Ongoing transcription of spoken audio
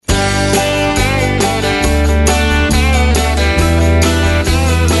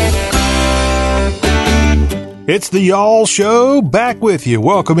It's the Y'all Show, back with you.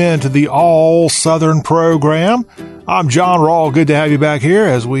 Welcome into the All Southern program. I'm John Rawl. Good to have you back here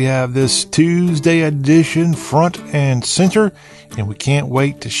as we have this Tuesday edition front and center, and we can't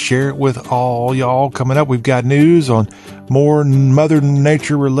wait to share it with all y'all. Coming up, we've got news on more Mother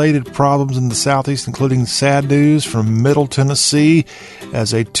Nature-related problems in the Southeast, including sad news from Middle Tennessee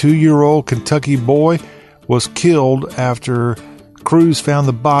as a 2-year-old Kentucky boy was killed after crews found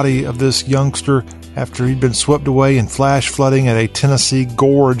the body of this youngster after he'd been swept away in flash flooding at a Tennessee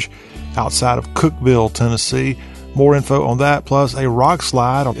gorge outside of Cookeville, Tennessee. More info on that, plus a rock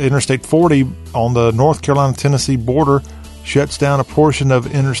slide on Interstate 40 on the North Carolina-Tennessee border shuts down a portion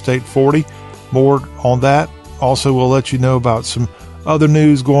of Interstate 40. More on that. Also, we'll let you know about some other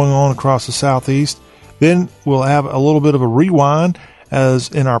news going on across the Southeast. Then we'll have a little bit of a rewind, as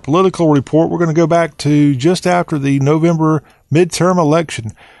in our political report, we're going to go back to just after the November midterm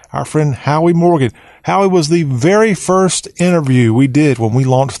election. Our friend Howie Morgan. Howie was the very first interview we did when we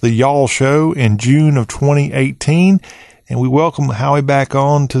launched the Y'all Show in June of 2018. And we welcome Howie back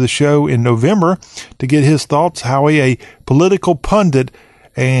on to the show in November to get his thoughts. Howie, a political pundit,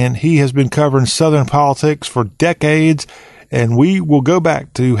 and he has been covering Southern politics for decades. And we will go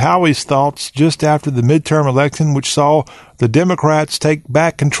back to Howie's thoughts just after the midterm election, which saw the Democrats take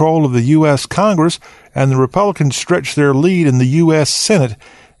back control of the U.S. Congress and the Republicans stretch their lead in the U.S. Senate.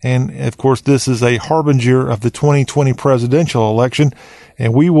 And, of course, this is a harbinger of the 2020 presidential election.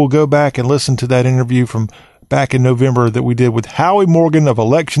 And we will go back and listen to that interview from back in November that we did with Howie Morgan of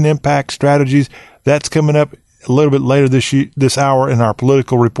Election Impact Strategies. That's coming up a little bit later this hour in our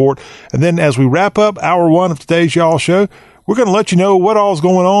political report. And then as we wrap up hour one of today's Y'all Show, we're going to let you know what all's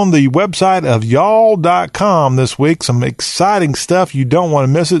going on the website of y'all.com this week. Some exciting stuff. You don't want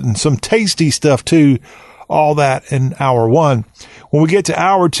to miss it, and some tasty stuff, too. All that in hour one. When we get to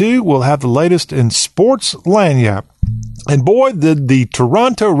hour two, we'll have the latest in sports lanyard. And boy, did the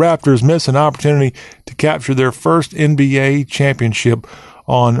Toronto Raptors miss an opportunity to capture their first NBA championship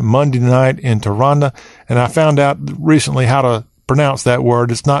on Monday night in Toronto. And I found out recently how to pronounce that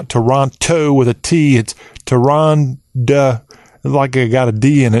word. It's not Toronto with a T. It's Toronto, like I got a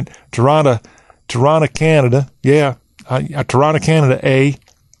D in it. Toronto, Canada. Yeah, Toronto, Canada, A.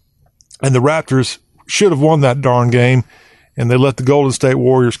 And the Raptors should have won that darn game, and they let the Golden State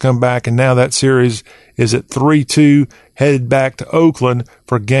Warriors come back, and now that series is at 3-2, headed back to Oakland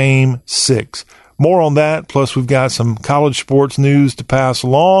for Game 6. More on that, plus we've got some college sports news to pass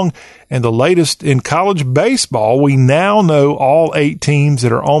along, and the latest in college baseball. We now know all 8 teams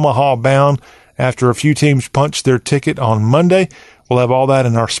that are Omaha-bound after a few teams punched their ticket on Monday. We'll have all that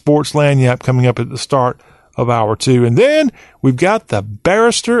in our Sports Lanyap coming up at the start of hour two. And then we've got the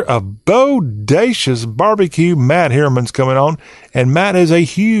barrister of Bodacious Barbecue, Matt Hirman's coming on. And Matt is a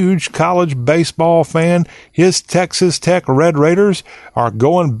huge college baseball fan. His Texas Tech Red Raiders are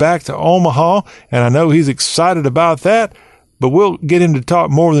going back to Omaha, and I know he's excited about that. But we'll get into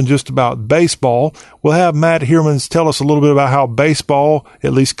talk more than just about baseball. We'll have Matt Hirmans tell us a little bit about how baseball,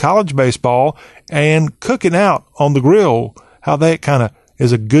 at least college baseball, and cooking out on the grill, how that kind of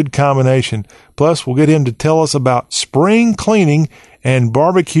is a good combination. Plus, we'll get him to tell us about spring cleaning and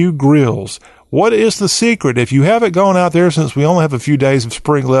barbecue grills. What is the secret? If you haven't gone out there, since we only have a few days of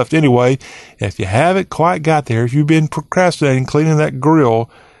spring left anyway, if you haven't quite got there, if you've been procrastinating cleaning that grill,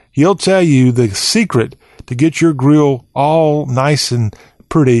 he'll tell you the secret to get your grill all nice and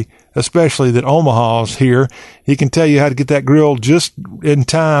pretty, especially that Omaha's here. He can tell you how to get that grill just in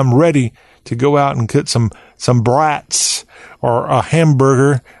time, ready to go out and cook some brats or a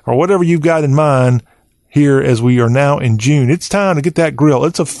hamburger or whatever you've got in mind here as we are now in June. It's time to get that grill.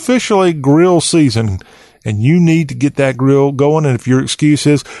 It's officially grill season, and you need to get that grill going. And if your excuse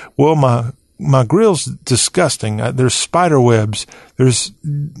is, well, my grill's disgusting, there's spider webs, there's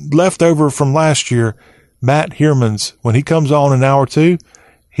leftover from last year, Matt Hirmans, when he comes on in hour two,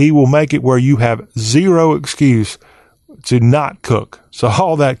 he will make it where you have zero excuse to not cook. So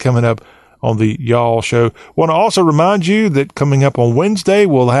all that coming up on the Y'all Show. Want to also remind you that coming up on Wednesday,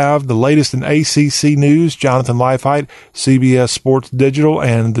 we'll have the latest in ACC news. Jonathan Leifheit, CBS Sports Digital,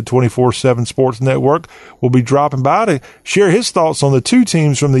 and the 24/7 Sports Network will be dropping by to share his thoughts on the 2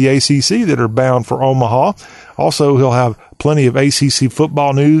 teams from the ACC that are bound for Omaha. Also, he'll have plenty of ACC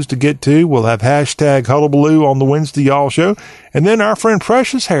football news to get to. We'll have hashtag Hullabaloo on the Wednesday Y'all Show. And then our friend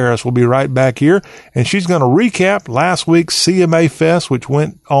Precious Harris will be right back here, and she's going to recap last week's CMA Fest, which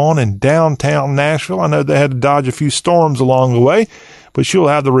went on in downtown Nashville. I know they had to dodge a few storms along the way, but she'll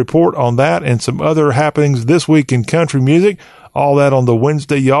have the report on that and some other happenings this week in country music. All that on the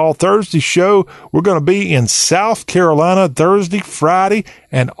Wednesday Y'all. Thursday show, we're going to be in South Carolina Thursday, Friday,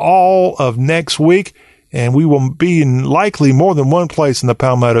 and all of next week. and we will be in likely more than one place in the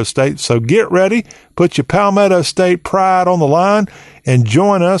Palmetto State. So get ready, put your Palmetto State pride on the line, and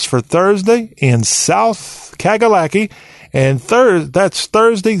join us for Thursday in South Kagalaki. And that's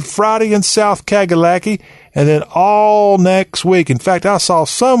Thursday, Friday in South Kagalaki, and then all next week. In fact, I saw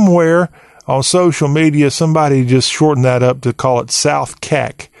somewhere on social media somebody just shortened that up to call it South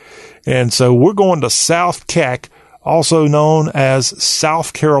Cac. And so we're going to South Cac, also known as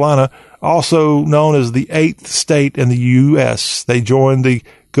South Carolina, also known as the 8th state in the U.S. They joined the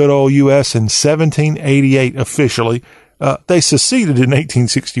good old U.S. in 1788 officially. They seceded in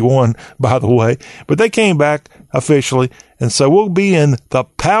 1861, by the way, but they came back officially. And so we'll be in the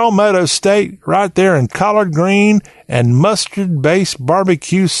Palmetto State right there in collard green and mustard-based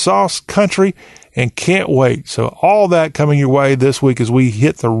barbecue sauce country, and can't wait. So all that coming your way this week as we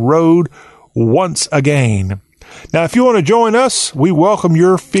hit the road once again. Now, if you want to join us, we welcome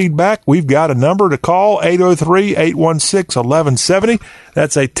your feedback. We've got a number to call, 803-816-1170.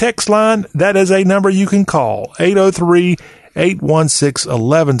 That's a text line. That is a number you can call,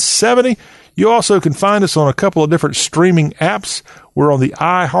 803-816-1170. You also can find us on a couple of different streaming apps. We're on the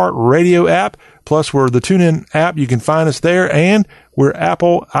iHeartRadio app, plus we're the TuneIn app. You can find us there, and we're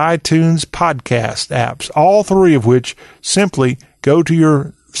Apple iTunes podcast apps, all three of which simply go to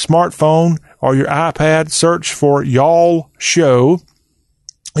your smartphone or your iPad, search for Y'all Show,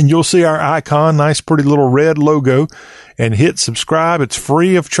 and you'll see our icon, nice pretty little red logo, and hit subscribe. It's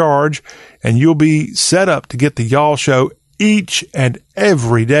free of charge, and you'll be set up to get the Y'all Show each and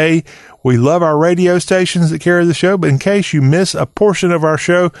every day. We love our radio stations that carry the show, but in case you miss a portion of our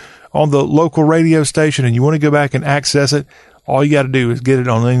show on the local radio station and you want to go back and access it, all you got to do is get it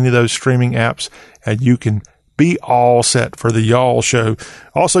on any of those streaming apps, and you can be all set for the Y'all Show.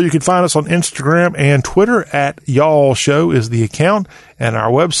 Also, you can find us on Instagram and Twitter at Y'all Show is the account, and our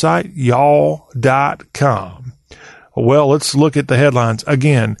website, y'all.com. Well, let's look at the headlines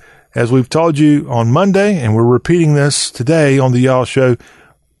again. As we've told you on Monday, and we're repeating this today on the Y'all Show,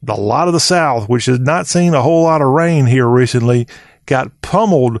 a lot of the South, which has not seen a whole lot of rain here recently, got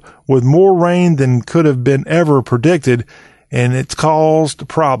pummeled with more rain than could have been ever predicted, and it's caused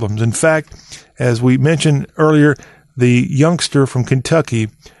problems. In fact, as we mentioned earlier, the youngster from Kentucky,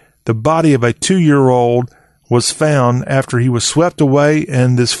 the body of a 2-year-old was found after he was swept away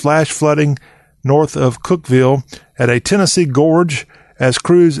in this flash flooding north of Cookeville at a Tennessee gorge as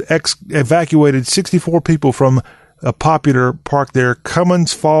crews evacuated 64 people from a popular park there,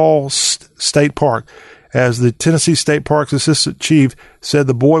 Cummins Falls State Park. As the Tennessee State Park's assistant chief said,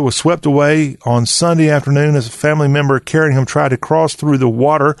 the boy was swept away on Sunday afternoon as a family member carrying him tried to cross through the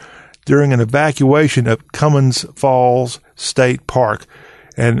water during an evacuation of Cummins Falls State Park.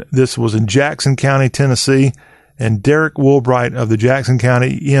 And this was in Jackson County, Tennessee. And Derek Woolbright of the Jackson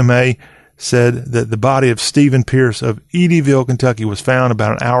County EMA said that the body of Stephen Pierce of Eddyville, Kentucky was found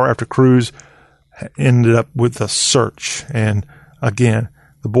about an hour after crews ended up with a search. And again,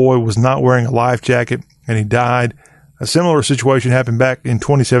 the boy was not wearing a life jacket and he died. A similar situation happened back in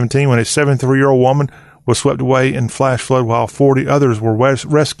 2017 when a 73-year-old woman was swept away in flash flood while 40 others were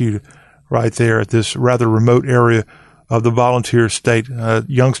rescued right there at this rather remote area of the Volunteer State. A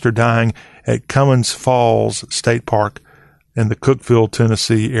youngster dying at Cummins Falls State Park in the Cookeville,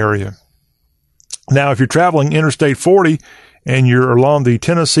 Tennessee area. Now, if you're traveling Interstate 40 and you're along the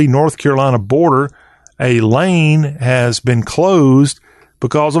Tennessee-North Carolina border, a lane has been closed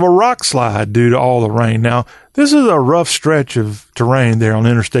because of a rock slide due to all the rain. Now, this is a rough stretch of terrain there on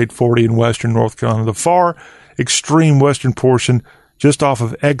Interstate 40 in western North Carolina. The far extreme western portion just off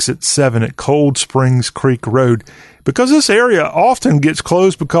of Exit 7 at Cold Springs Creek Road. Because this area often gets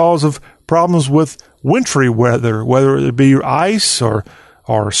closed because of problems with wintry weather, whether it be ice or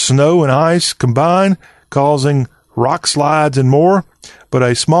snow and ice combined, causing rock slides and more. But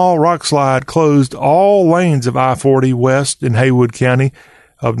a small rock slide closed all lanes of I-40 west in Haywood County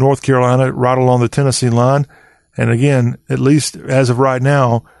of North Carolina, right along the Tennessee line. And again, at least as of right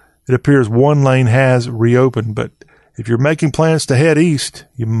now, it appears one lane has reopened. But if you're making plans to head east,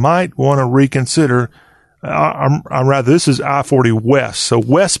 you might want to reconsider. This is I-40 west. So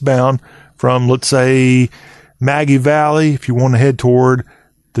westbound from, let's say, Maggie Valley, if you want to head toward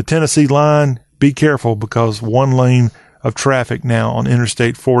the Tennessee line, be careful because one lane of traffic now on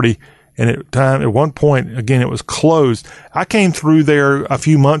Interstate 40. And at one point, again, it was closed. I came through there a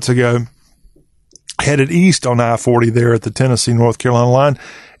few months ago, headed east on I-40 there at the Tennessee-North Carolina line.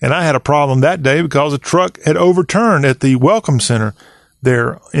 And I had a problem that day because a truck had overturned at the Welcome Center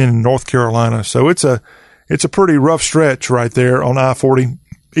there in North Carolina. So it's a pretty rough stretch right there on I-40.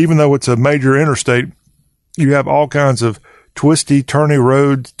 Even though it's a major interstate, you have all kinds of twisty, turning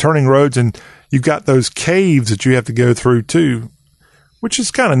roads, and you've got those caves that you have to go through too, which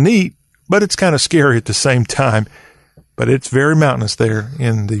is kind of neat, but it's kind of scary at the same time. But it's very mountainous there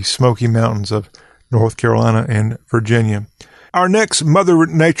in the Smoky Mountains of North Carolina and Virginia. Our next Mother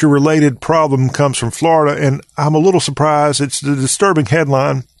Nature-related problem comes from Florida, and I'm a little surprised. It's a disturbing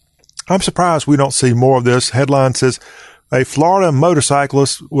headline. I'm surprised we don't see more of this. Headline says, a Florida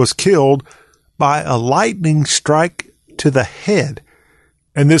motorcyclist was killed by a lightning strike to the head.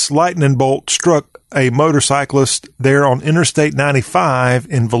 And this lightning bolt struck a motorcyclist there on Interstate 95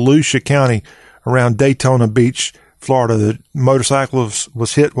 in Volusia County around Daytona Beach, Florida. The motorcyclist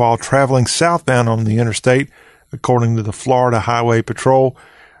was hit while traveling southbound on the interstate, according to the Florida Highway Patrol.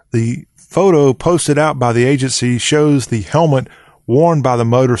 The photo posted out by the agency shows the helmet worn by the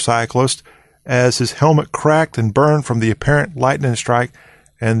motorcyclist as his helmet cracked and burned from the apparent lightning strike.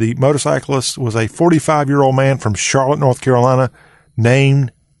 And the motorcyclist was a 45-year-old man from Charlotte, North Carolina,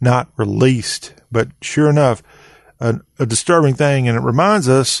 named not released. But sure enough, a disturbing thing, and it reminds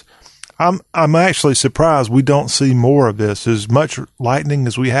us, I'm actually surprised we don't see more of this. As much lightning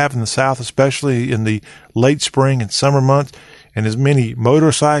as we have in the South, especially in the late spring and summer months, and as many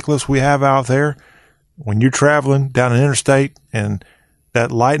motorcyclists we have out there, when you're traveling down an interstate and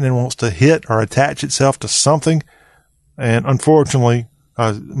that lightning wants to hit or attach itself to something, and unfortunately,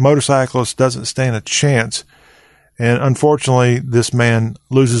 a motorcyclist doesn't stand a chance. And unfortunately, this man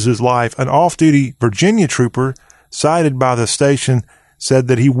loses his life. An off-duty Virginia trooper cited by the station said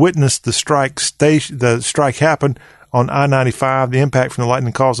that he witnessed the strike happen on I-95. The impact from the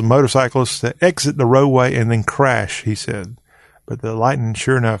lightning caused the motorcyclist to exit the roadway and then crash, he said. But the lightning,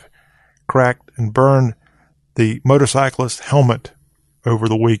 sure enough, cracked and burned the motorcyclist's helmet over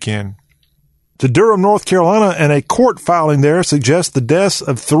the weekend. To Durham, North Carolina, and a court filing there suggests the deaths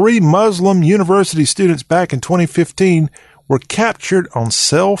of 3 Muslim university students back in 2015 were captured on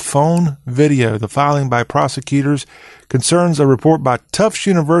cell phone video. The filing by prosecutors concerns a report by Tufts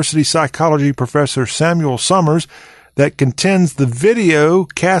University psychology professor Samuel Summers that contends the video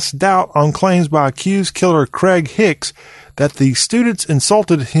casts doubt on claims by accused killer Craig Hicks that the students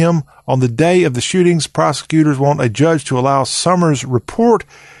insulted him on the day of the shootings. Prosecutors want a judge to allow Summers' report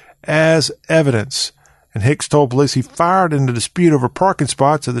as evidence. And Hicks told police he fired in a dispute over parking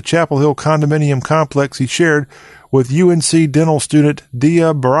spots at the Chapel Hill condominium complex he shared with UNC dental student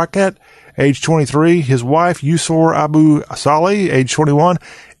Dia Barakat, age 23, his wife Yusor Abu Saleh, age 21,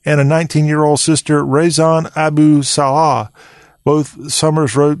 and a 19-year-old sister Rezan Abu Salah. Both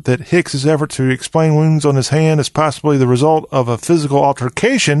Summers wrote that Hicks's effort to explain wounds on his hand is possibly the result of a physical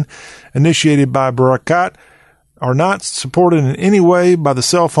altercation initiated by Barakat are not supported in any way by the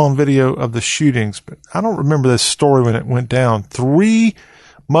cell phone video of the shootings. But I don't remember this story when it went down. 3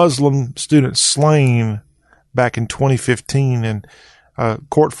 Muslim students slain back in 2015, and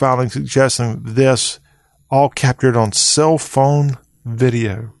court filing suggesting this all captured on cell phone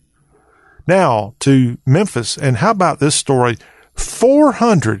video. Now to Memphis, and how about this story?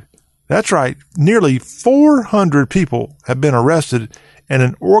 400, that's right, nearly 400 people have been arrested in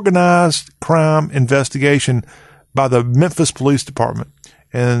an organized crime investigation by the Memphis Police Department.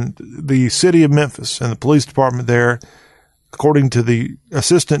 And the city of Memphis and the police department there, according to the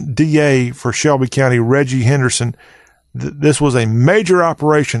assistant DA for Shelby County, Reggie Henderson, this was a major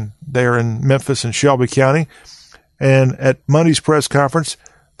operation there in Memphis and Shelby County. And at Monday's press conference,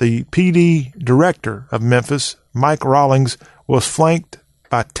 the PD director of Memphis, Mike Rawlings, was flanked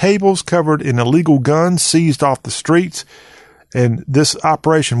by tables covered in illegal guns seized off the streets. And this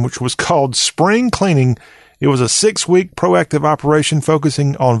operation, which was called Spring Cleaning, it was a 6-week proactive operation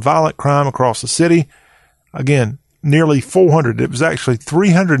focusing on violent crime across the city. Again, nearly 400. It was actually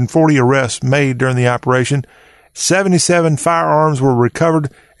 340 arrests made during the operation. 77 firearms were recovered,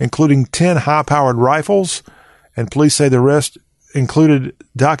 including 10 high-powered rifles. And police say the arrest included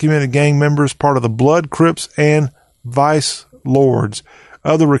documented gang members, part of the Blood Crips and Vice Lords.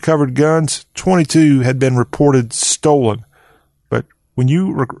 Of the recovered guns, 22 had been reported stolen. But when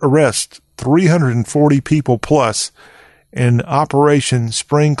you arrest 340 people plus in Operation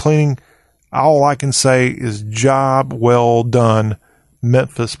Spring Cleaning, all I can say is job well done,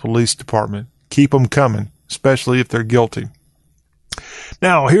 Memphis Police Department. Keep them coming, especially if they're guilty.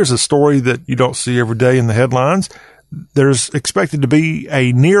 Now, here's a story that you don't see every day in the headlines. There's expected to be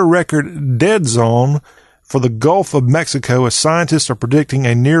a near-record dead zone for the Gulf of Mexico, as scientists are predicting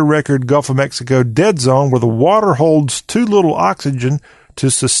a near-record Gulf of Mexico dead zone where the water holds too little oxygen to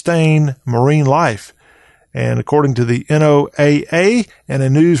sustain marine life. And according to the NOAA and a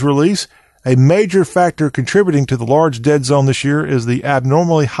news release, a major factor contributing to the large dead zone this year is the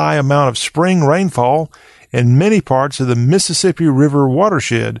abnormally high amount of spring rainfall in many parts of the Mississippi River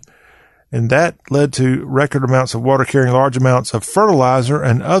watershed. and that led to record amounts of water carrying large amounts of fertilizer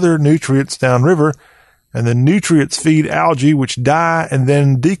and other nutrients downriver. And the nutrients feed algae, which die and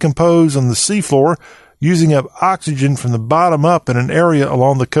then decompose on the seafloor, using up oxygen from the bottom up in an area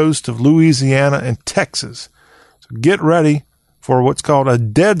along the coast of Louisiana and Texas. So get ready for what's called a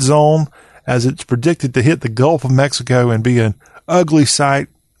dead zone, as it's predicted to hit the Gulf of Mexico and be an ugly sight,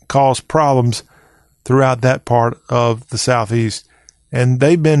 cause problems throughout that part of the Southeast. And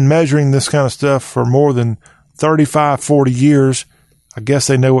they've been measuring this kind of stuff for more than 35, 40 years. I guess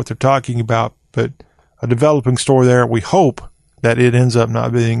they know what they're talking about, but a developing story there. We hope that it ends up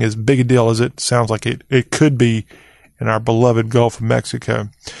not being as big a deal as it sounds like it could be in our beloved Gulf of Mexico.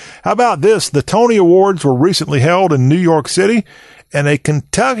 How about this? The Tony Awards were recently held in New York City, and a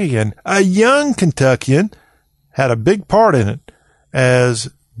young Kentuckian, had a big part in it,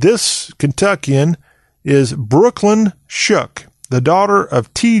 as this Kentuckian is Brooklyn Shook, the daughter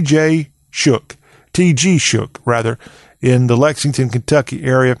of T.G. Shook, in the Lexington, Kentucky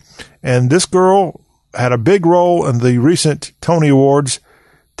area. And this girl had a big role in the recent Tony Awards,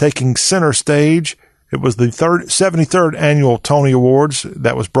 taking center stage. It was the 73rd annual Tony Awards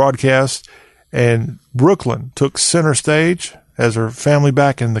that was broadcast, and Brooklyn took center stage as her family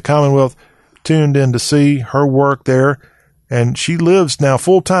back in the Commonwealth tuned in to see her work there. And she lives now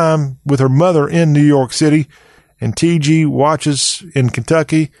full-time with her mother in New York City, and TG watches in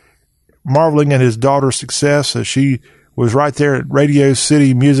Kentucky, marveling at his daughter's success as she was right there at Radio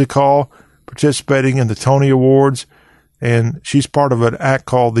City Music Hall, participating in the Tony Awards. And she's part of an act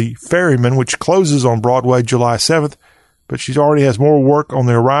called The Ferryman, which closes on Broadway July 7th, but she already has more work on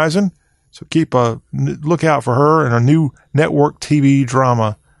the horizon. So keep a lookout for her in a new network TV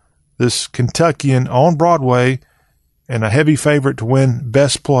drama, this Kentuckian on Broadway, and a heavy favorite to win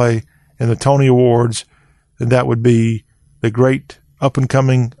Best Play in the Tony Awards. And that would be the great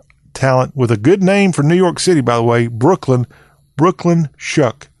up-and-coming talent with a good name for New York City, by the way, Brooklyn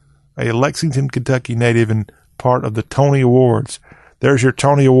Shook, a Lexington, Kentucky native and part of the Tony Awards. There's your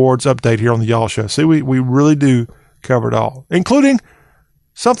Tony Awards update here on the Y'all Show. See, we really do cover it all, including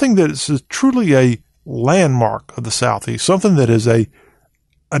something that is truly a landmark of the Southeast, something that is an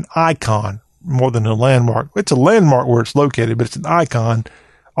icon more than a landmark. It's a landmark where it's located, but it's an icon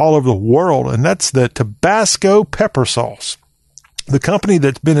all over the world, and that's the Tabasco pepper sauce. The company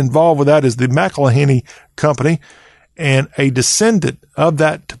that's been involved with that is the McIlhenny Company, and a descendant of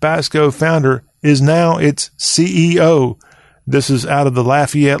that Tabasco founder is now its CEO. This is out of the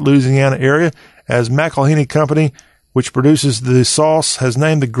Lafayette, Louisiana area, as McIlhenny Company, which produces the sauce, has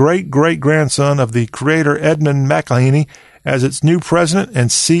named the great-great-grandson of the creator Edmund McIlhenny as its new president and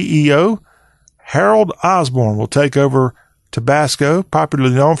CEO. Harold Osborne will take over Tabasco,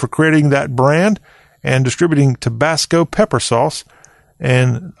 popularly known for creating that brand and distributing Tabasco pepper sauce.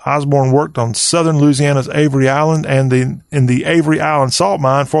 And Osborne worked on southern Louisiana's Avery Island and in the Avery Island salt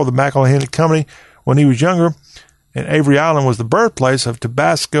mine for the McIlhenny Company when he was younger. And Avery Island was the birthplace of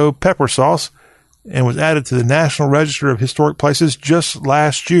Tabasco pepper sauce and was added to the National Register of Historic Places just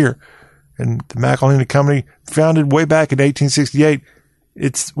last year. And the McIlhenny Company, founded way back in 1868,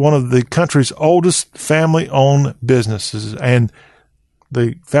 it's one of the country's oldest family-owned businesses. And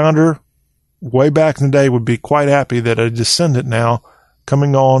the founder, way back in the day, would be quite happy that a descendant now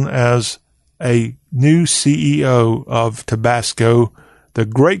coming on as a new CEO of Tabasco, the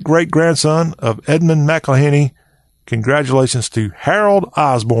great-great-grandson of Edmund McIlhenny. Congratulations to Harold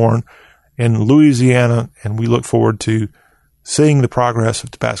Osborne in Louisiana, and we look forward to seeing the progress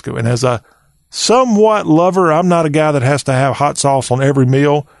of Tabasco. And as a somewhat lover, I'm not a guy that has to have hot sauce on every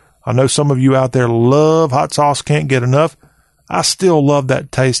meal. I know some of you out there love hot sauce, can't get enough. I still love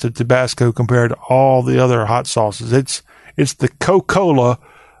that taste of Tabasco compared to all the other hot sauces. It's the Coca-Cola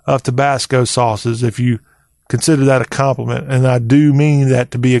of Tabasco sauces, if you consider that a compliment. And I do mean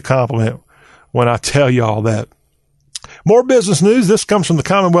that to be a compliment when I tell you all that. More business news. This comes from the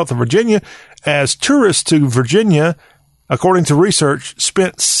Commonwealth of Virginia, as tourists to Virginia, according to research,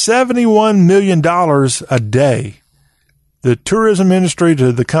 spent $71 million a day. The tourism industry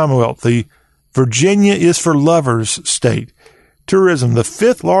to the Commonwealth, the Virginia is for lovers state. Tourism, the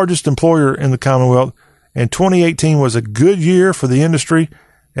fifth largest employer in the Commonwealth, and 2018 was a good year for the industry,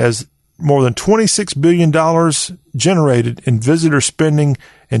 as more than $26 billion generated in visitor spending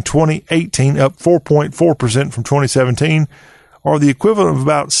in 2018, up 4.4% from 2017, or the equivalent of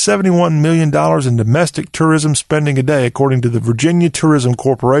about $71 million in domestic tourism spending a day, according to the Virginia Tourism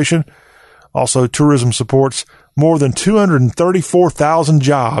Corporation. Also, tourism supports more than 234,000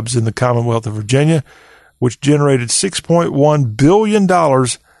 jobs in the Commonwealth of Virginia, which generated $6.1 billion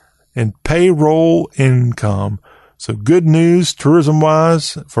in payroll income. So good news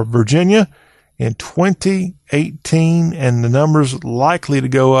tourism-wise for Virginia in 2018, and the numbers likely to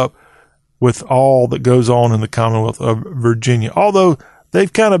go up with all that goes on in the Commonwealth of Virginia. Although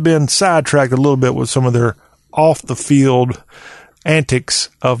they've kind of been sidetracked a little bit with some of their off-the-field antics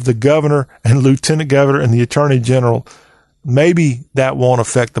of the governor and lieutenant governor and the attorney general. Maybe that won't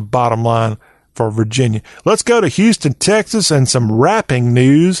affect the bottom line for Virginia. Let's go to Houston, Texas, and some rapping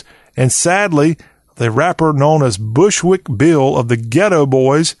news. And sadly, the rapper known as Bushwick Bill of the Ghetto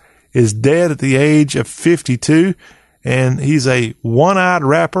Boys is dead at the age of 52. And he's a one-eyed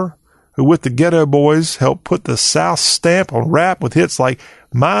rapper who, with the Ghetto Boys, helped put the South stamp on rap with hits like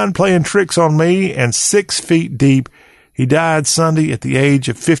Mind Playing Tricks on Me and 6 Feet Deep. He died Sunday at the age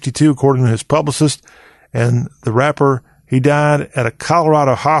of 52, according to his publicist. And the rapper, he died at a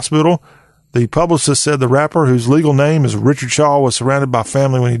Colorado hospital. The publicist said the rapper, whose legal name is Richard Shaw, was surrounded by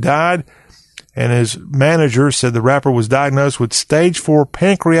family when he died. And his manager said the rapper was diagnosed with stage 4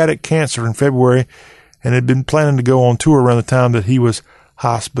 pancreatic cancer in February and had been planning to go on tour around the time that he was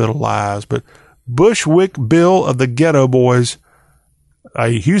hospitalized. But Bushwick Bill of the Ghetto Boys, a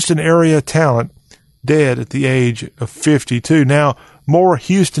Houston area talent, dead at the age of 52. Now, more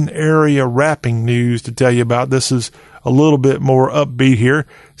Houston area rapping news to tell you about. This is a little bit more upbeat here.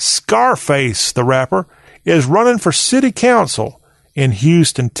 Scarface, the rapper, is running for city council in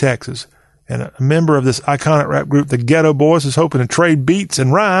Houston, Texas. And a member of this iconic rap group, the Ghetto Boys, is hoping to trade beats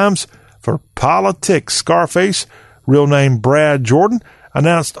and rhymes for politics. Scarface, real name Brad Jordan,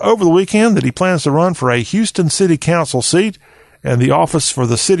 announced over the weekend that he plans to run for a Houston city council seat. And the office for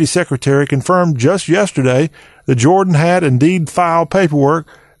the city secretary confirmed just yesterday that Jordan had indeed filed paperwork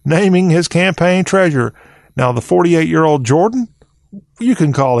naming his campaign treasurer. Now, the 48-year-old Jordan, you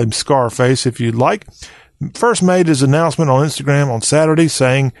can call him Scarface if you'd like, first made his announcement on Instagram on Saturday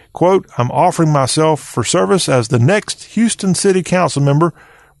saying, quote, "I'm offering myself for service as the next Houston City Council member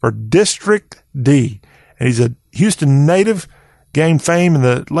for District D." And he's a Houston native, gained fame in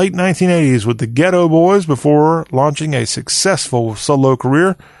the late 1980s with the Ghetto Boys before launching a successful solo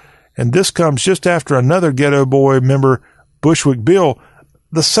career. And this comes just after another Ghetto Boy member, Bushwick Bill,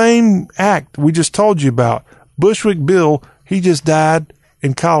 the same act we just told you about. Bushwick Bill, he just died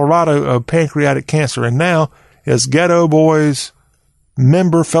in Colorado of pancreatic cancer. And now, as Ghetto Boys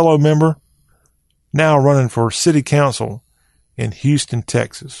fellow member, now running for city council in Houston,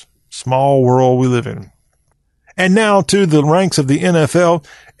 Texas. Small world we live in. And now to the ranks of the NFL,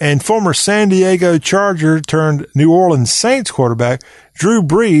 and former San Diego Charger turned New Orleans Saints quarterback Drew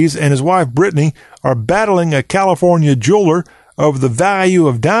Brees and his wife Brittany are battling a California jeweler over the value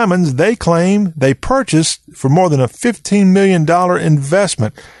of diamonds they claim they purchased for more than a $15 million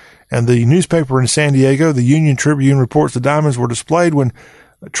investment. And the newspaper in San Diego, the Union Tribune, reports the diamonds were displayed when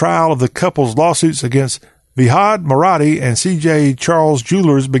a trial of the couple's lawsuits against Vihad Marati and C.J. Charles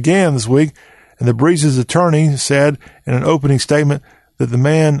Jewelers began this week. And the Brees' attorney said in an opening statement that the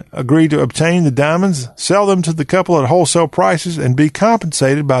man agreed to obtain the diamonds, sell them to the couple at wholesale prices, and be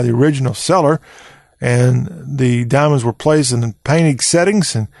compensated by the original seller. And the diamonds were placed in painted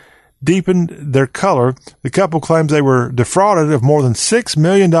settings and deepened their color. The couple claims they were defrauded of more than $6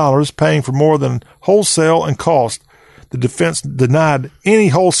 million, paying for more than wholesale and cost. The defense denied any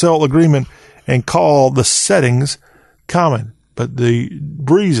wholesale agreement and called the settings common. But the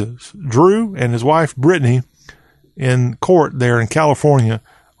Breeses, Drew and his wife Brittany, in court there in California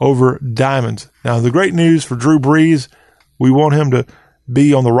over diamonds. Now, the great news for Drew Brees, we want him to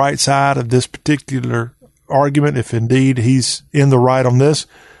be on the right side of this particular argument, if indeed he's in the right on this.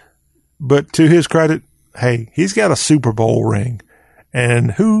 But to his credit, hey, he's got a Super Bowl ring.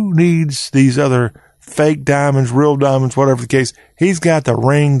 And who needs these other fake diamonds, real diamonds, whatever the case? He's got the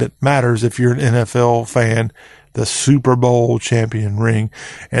ring that matters if you're an NFL fan, the Super Bowl champion ring.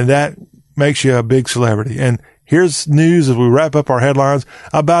 And that makes you a big celebrity. And here's news as we wrap up our headlines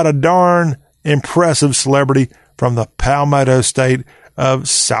about a darn impressive celebrity from the Palmetto State of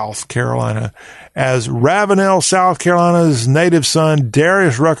South Carolina. As Ravenel, South Carolina's native son,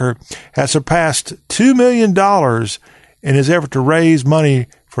 Darius Rucker, has surpassed $2 million in his effort to raise money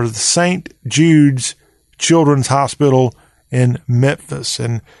for the St. Jude's Children's Hospital in Memphis.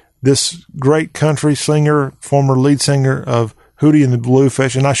 And this great country singer, former lead singer of Hootie and the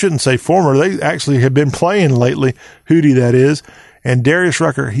Bluefish, and I shouldn't say former, they actually have been playing lately, Hootie that is, and Darius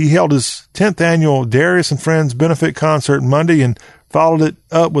Rucker, he held his 10th annual Darius and Friends benefit concert Monday and followed it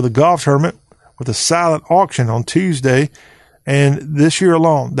up with a golf tournament with a silent auction on Tuesday. And this year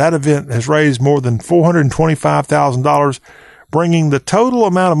alone, that event has raised more than $425,000, bringing the total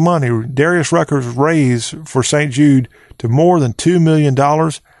amount of money Darius Rucker's raised for St. Jude to more than $2 million.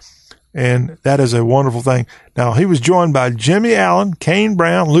 and that is a wonderful thing. Now, he was joined by Jimmy Allen, Kane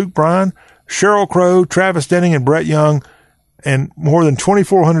Brown, Luke Bryan, Sheryl Crow, Travis Denning, and Brett Young, and more than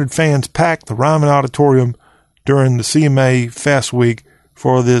 2,400 fans packed the Ryman Auditorium during the CMA Fest Week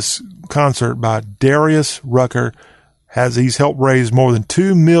for this concert by Darius Rucker. He's helped raise more than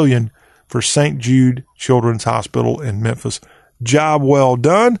 $2 million for St. Jude Children's Hospital in Memphis. Job well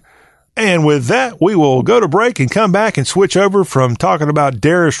done. And with that, we will go to break and come back and switch over from talking about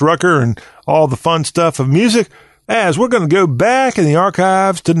Darius Rucker and all the fun stuff of music, as we're going to go back in the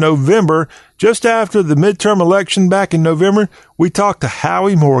archives to November. Just after the midterm election back in November, we talked to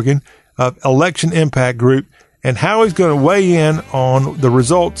Howie Morgan of Election Impact Group, and Howie's going to weigh in on the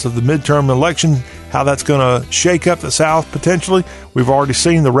results of the midterm election, how that's going to shake up the South potentially. We've already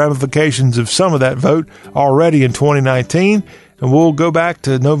seen the ramifications of some of that vote already in 2019, and we'll go back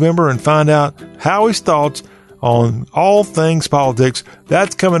to November and find out Howie's thoughts on all things politics.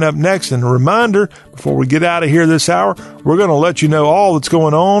 That's coming up next. And a reminder, before we get out of here this hour, we're going to let you know all that's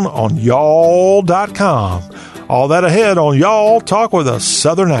going on y'all.com. All that ahead on Y'all Talk with a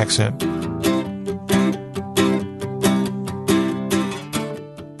Southern Accent.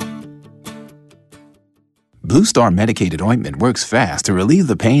 Blue Star medicated ointment works fast to relieve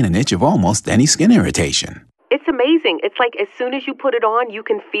the pain and itch of almost any skin irritation. It's amazing. It's like as soon as you put it on, you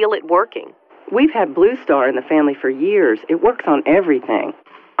can feel it working. We've had Blue Star in the family for years. It works on everything.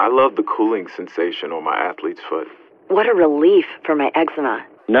 I love the cooling sensation on my athlete's foot. What a relief for my eczema.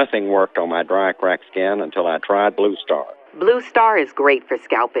 Nothing worked on my dry, cracked skin until I tried Blue Star. Blue Star is great for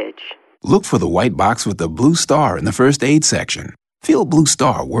scalp itch. Look for the white box with the Blue Star in the first aid section. Feel Blue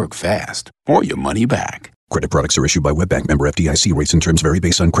Star work fast, or your money back. Credit products are issued by WebBank, member FDIC. Rates and terms vary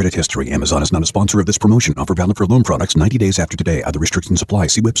based on credit history. Amazon is not a sponsor of this promotion. Offer valid for loan products 90 days after today. Other restrictions apply.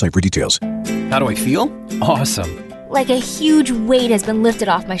 See website for details. How do I feel? Awesome. Like a huge weight has been lifted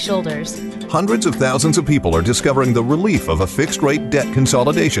off my shoulders. Hundreds of thousands of people are discovering the relief of a fixed-rate debt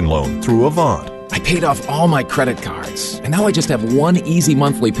consolidation loan through Avant. I paid off all my credit cards, and now I just have one easy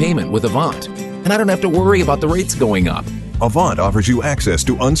monthly payment with Avant. And I don't have to worry about the rates going up. Avant offers you access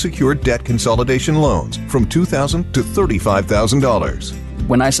to unsecured debt consolidation loans from $2,000 to $35,000.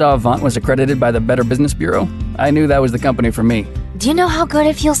 When I saw Avant was accredited by the Better Business Bureau, I knew that was the company for me. Do you know how good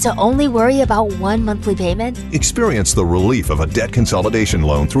it feels to only worry about one monthly payment? Experience the relief of a debt consolidation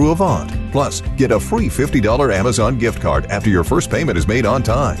loan through Avant. Plus, get a free $50 Amazon gift card after your first payment is made on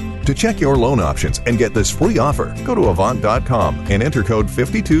time. To check your loan options and get this free offer, go to Avant.com and enter code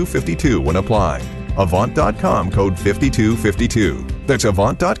 5252 when applying. Avant.com, code 5252. That's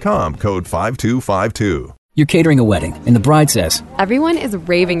Avant.com, code 5252. You're catering a wedding, and the bride says, everyone is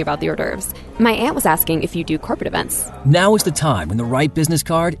raving about the hors d'oeuvres. My aunt was asking if you do corporate events. Now is the time when the right business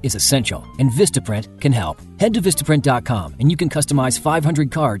card is essential, and Vistaprint can help. Head to Vistaprint.com, and you can customize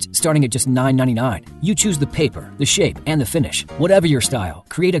 500 cards starting at just $9.99. You choose the paper, the shape, and the finish. Whatever your style,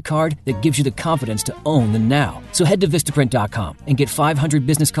 create a card that gives you the confidence to own the now. So head to Vistaprint.com and get 500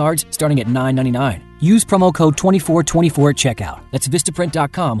 business cards starting at $9.99. Use promo code 2424 at checkout. That's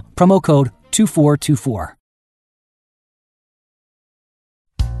Vistaprint.com, promo code 2424.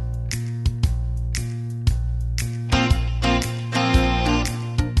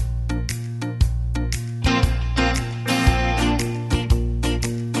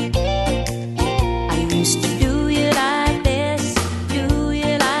 Used to do you like this, do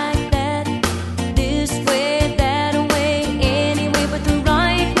you like that, this way, that way, anyway, but the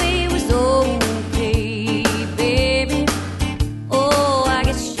right way was okay, baby. Oh, I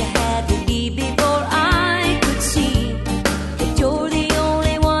guess you had to leave before I could see that you're the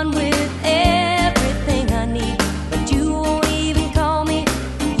only one with everything I need. But you won't even call me,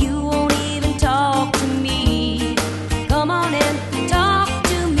 you won't even talk to me. Come on and talk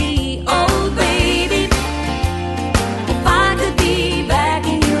to me, oh baby. If I could be back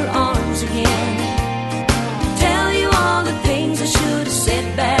in your arms again, tell you all the things I should have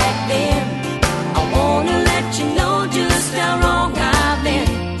said back then. I wanna let you know just how wrong I've been.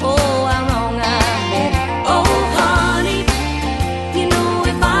 Oh, how wrong I've been. Oh, honey, you know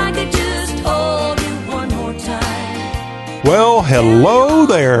if I could just hold you one more time. Well, hello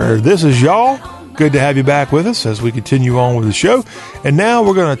there. This is Y'all. Good to have you back with us as we continue on with the show. And now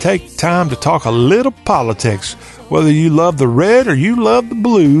we're going to take time to talk a little politics. Whether you love the red or you love the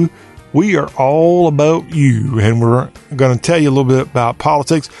blue, we are all about you. And we're going to tell you a little bit about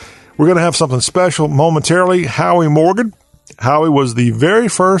politics. We're going to have something special momentarily. Howie Morgan. Howie was the very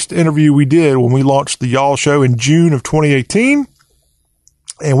first interview we did when we launched the Y'all Show in June of 2018.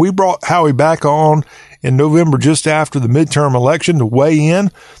 And we brought Howie back on in November just after the midterm election to weigh in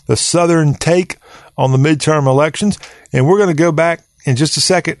the Southern take on the midterm elections. And we're going to go back in just a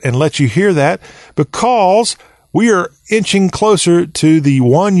second and let you hear that, because we are inching closer to the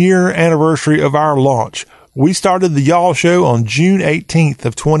 1-year anniversary of our launch. We started the Y'all Show on June 18th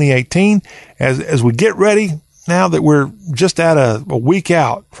of 2018. As we get ready, now that we're just at a week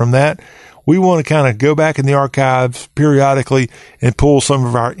out from that, we want to kind of go back in the archives periodically and pull some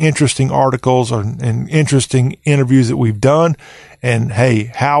of our interesting articles and interesting interviews that we've done. And hey,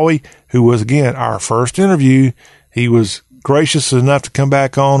 Howie, who was again our first interview, he was gracious enough to come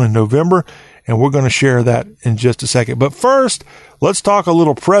back on in November, and we're going to share that in just a second. But first, let's talk a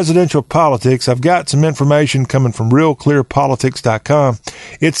little presidential politics. I've got some information coming from realclearpolitics.com.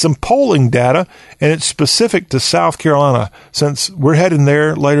 It's some polling data, and it's specific to South Carolina. Since we're heading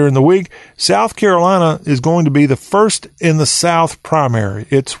there later in the week, South Carolina is going to be the first in the South primary.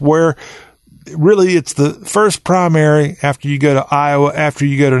 It's where really it's the first primary after you go to Iowa, after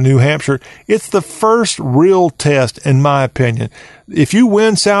you go to New Hampshire. It's the first real test, in my opinion. If you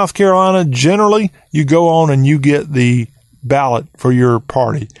win South Carolina, generally you go on and you get the ballot for your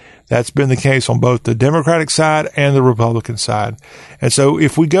party. That's been the case on both the Democratic side and the Republican side. And so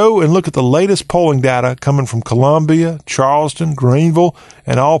if we go and look at the latest polling data coming from Columbia, Charleston, Greenville,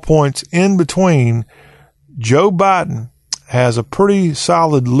 and all points in between, Joe Biden has a pretty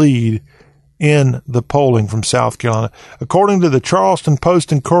solid lead in the polling from South Carolina. According to the Charleston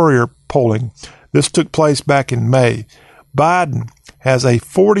Post and Courier polling, this took place back in May, Biden has a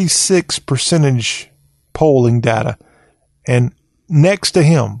 46% polling data. And next to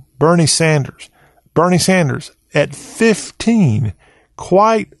him, Bernie Sanders at 15.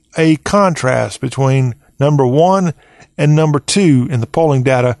 Quite a contrast between number 1 and number 2 in the polling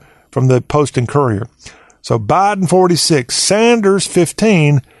data from the Post and Courier. So Biden 46, Sanders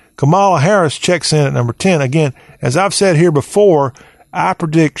 15, Kamala Harris checks in at number 10. Again, as I've said here before, I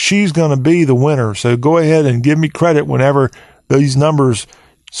predict she's going to be the winner. So go ahead and give me credit whenever these numbers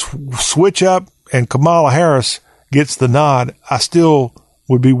switch up and Kamala Harris gets the nod. I still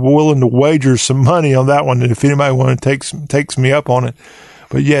would be willing to wager some money on that one, and if anybody takes me up on it.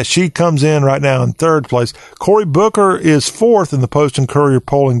 But yeah, she comes in right now in third place. Cory Booker is fourth in the Post and Courier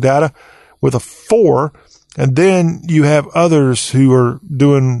polling data with a 4. And then you have others who are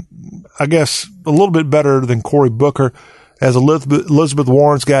doing, I guess, a little bit better than Cory Booker, as Elizabeth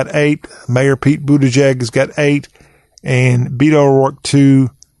Warren's got 8, Mayor Pete Buttigieg has got 8, and Beto O'Rourke 2,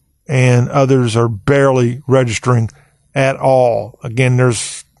 and others are barely registering at all. Again,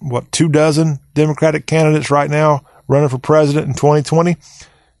 there's, 24 Democratic candidates right now running for president in 2020.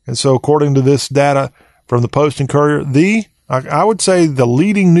 And so according to this data from the Post and Courier, I would say the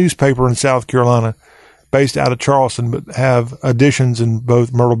leading newspaper in South Carolina, based out of Charleston, but have additions in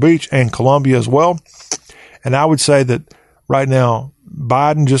both Myrtle Beach and Columbia as well. And I would say that right now,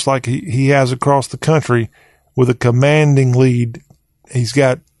 Biden, just like he has across the country, with a commanding lead, he's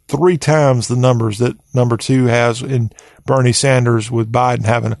got 3 times the numbers that number 2 has in Bernie Sanders, with Biden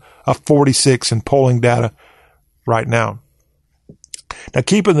having a 46 in polling data right now. Now,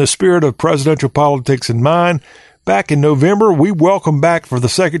 keeping the spirit of presidential politics in mind, back in November, we welcomed back for the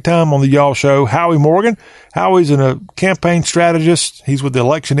second time on the Y'all Show, Howie Morgan. Howie's a campaign strategist. He's with the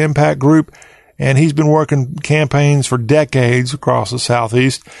Election Impact Group, and he's been working campaigns for decades across the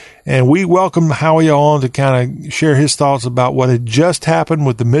Southeast. And we welcomed Howie on to kind of share his thoughts about what had just happened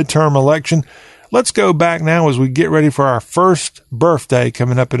with the midterm election. Let's go back now as we get ready for our first birthday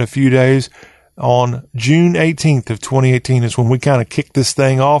coming up in a few days. On June 18th of 2018 is when we kind of kicked this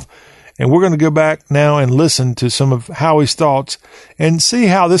thing off. And we're going to go back now and listen to some of Howie's thoughts and see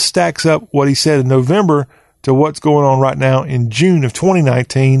how this stacks up what he said in November to what's going on right now in June of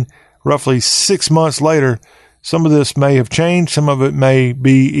 2019, roughly 6 months later. Some of this may have changed. Some of it may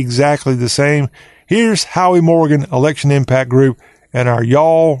be exactly the same. Here's Howie Morgan, Election Impact Group, and our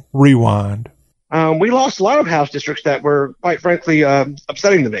Y'all Rewind. We lost a lot of House districts that were, quite frankly,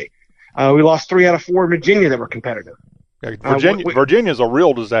 upsetting to me. We lost 3 out of 4 in Virginia that were competitive. Virginia's a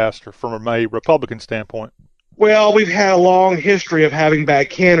real disaster from a Republican standpoint. Well, we've had a long history of having bad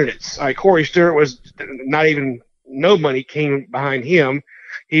candidates. Corey Stewart was not even, no money came behind him.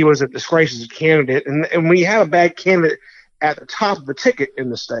 He was a disgrace as a candidate. And when you have a bad candidate at the top of the ticket in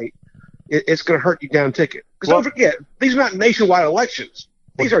the state, it's going to hurt you down ticket. Because don't forget, these are not nationwide elections.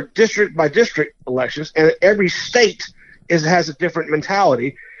 These are district by district elections, and every state has a different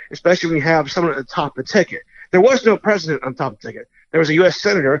mentality, especially when you have someone at the top of the ticket. There was no president on top of the ticket. There was a U.S.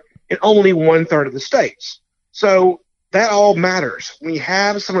 senator in only 1/3 of the states. So that all matters. When you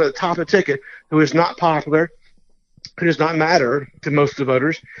have someone at the top of the ticket who is not popular, who does not matter to most of the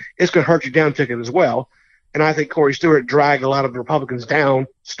voters, it's going to hurt you down ticket as well. And I think Corey Stewart dragged a lot of the Republicans down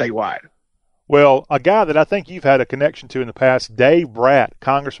statewide. Well, a guy that I think you've had a connection to in the past, Dave Bratt,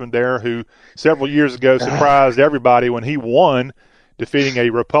 congressman there, who several years ago surprised everybody when he won, defeating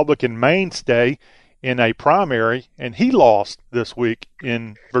a Republican mainstay in a primary, and he lost this week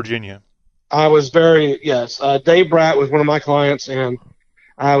in Virginia. I was Dave Bratt was one of my clients, and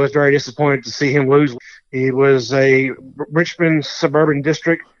I was very disappointed to see him lose. He was a Richmond suburban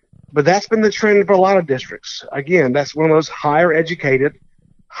district, but that's been the trend for a lot of districts. Again, that's one of those higher educated,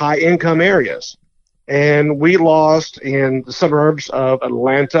 high income areas. And we lost in the suburbs of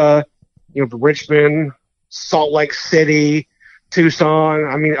Atlanta, Richmond, Salt Lake City,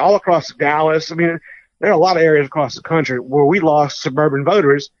 Tucson, all across Dallas. There are a lot of areas across the country where we lost suburban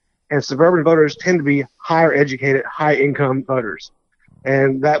voters, and suburban voters tend to be higher educated, high income voters.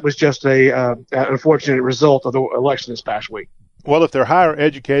 And that was just an unfortunate result of the election this past week. Well, if they're higher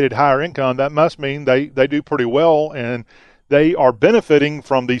educated, higher income, that must mean they do pretty well, and they are benefiting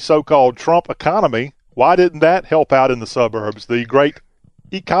from the so-called Trump economy. Why didn't that help out in the suburbs, the great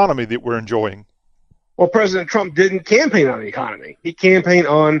economy that we're enjoying? Well, President Trump didn't campaign on the economy. He campaigned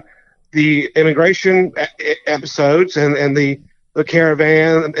on the immigration episodes and the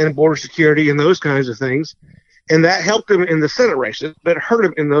caravan and border security and those kinds of things. And that helped him in the Senate races, but it hurt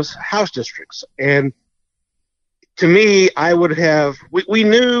him in those House districts. And to me, I would have, we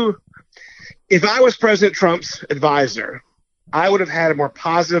knew if I was President Trump's advisor, I would have had a more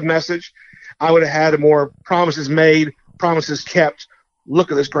positive message. I would have had a more promises made, promises kept,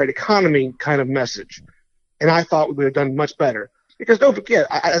 look at this great economy kind of message. And I thought we would have done much better. Because don't forget,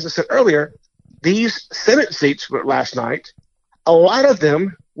 as I said earlier, these Senate seats last night, a lot of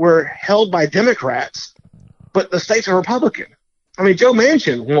them were held by Democrats, but the states are Republican. Joe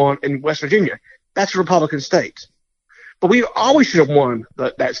Manchin won in West Virginia. That's a Republican state. But we always should have won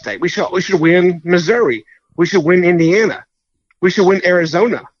that state. We should win Missouri. We should win Indiana. We should win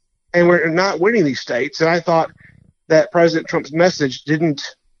Arizona. And we're not winning these states. And I thought that President Trump's message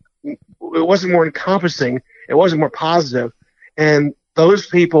it wasn't more encompassing. It wasn't more positive. And those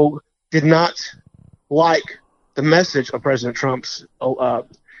people did not like the message of President Trump's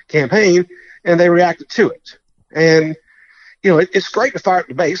campaign, and they reacted to it. And, it's great to fire up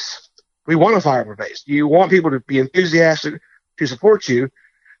the base. We want to fire up our base. You want people to be enthusiastic to support you,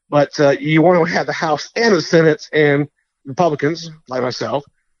 but you want to have the House and the Senate, and Republicans, like myself,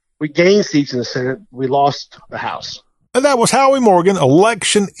 we gained seats in the Senate. We lost the House. And that was Howie Morgan,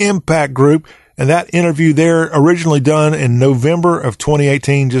 Election Impact Group. And that interview there, originally done in November of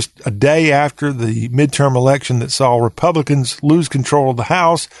 2018, just a day after the midterm election that saw Republicans lose control of the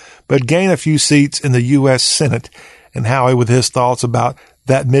House, but gain a few seats in the U.S. Senate. And Howie with his thoughts about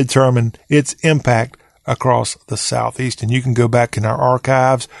that midterm and its impact across the Southeast. And you can go back in our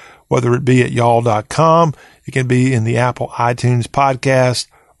archives, whether it be at y'all.com, it can be in the Apple iTunes podcast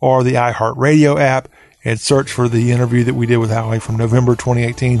or the iHeartRadio app, and search for the interview that we did with Howie from November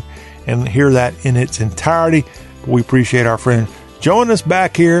 2018 and hear that in its entirety. We appreciate our friend joining us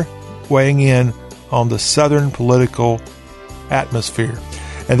back here, weighing in on the Southern political atmosphere.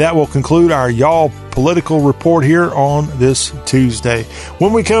 And that will conclude our Y'all Political Report here on this Tuesday.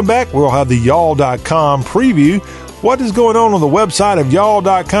 When we come back, we'll have the y'all.com preview. What is going on the website of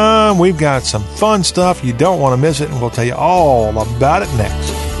y'all.com? We've got some fun stuff. You don't want to miss it, and we'll tell you all about it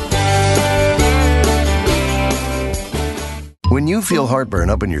next. When you feel heartburn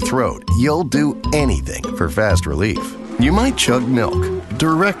up in your throat, you'll do anything for fast relief. You might chug milk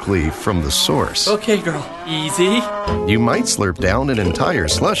directly from the source. Okay, girl, easy. You might slurp down an entire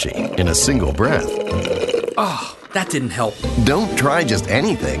slushie in a single breath. Oh, that didn't help. Don't try just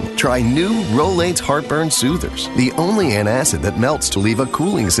anything. Try new Rolaids Heartburn Soothers, the only antacid that melts to leave a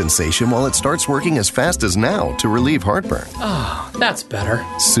cooling sensation while it starts working as fast as now to relieve heartburn. Oh, that's better.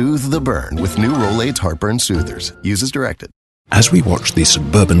 Soothe the burn with new Rolaids Heartburn Soothers. Use as directed. As we watch the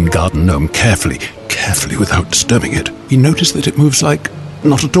suburban garden gnome carefully without disturbing it, we notice that it moves like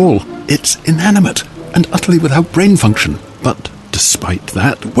not at all. It's inanimate and utterly without brain function. But despite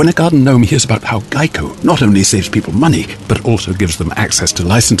that, when a garden gnome hears about how Geico not only saves people money, but also gives them access to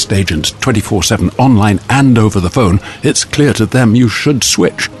licensed agents 24/7 online and over the phone, it's clear to them you should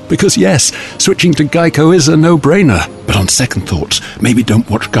switch. Because yes, switching to Geico is a no-brainer. But on second thoughts, maybe don't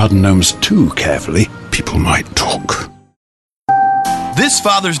watch garden gnomes too carefully. People might talk. This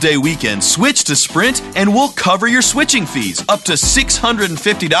Father's Day weekend, switch to Sprint and we'll cover your switching fees up to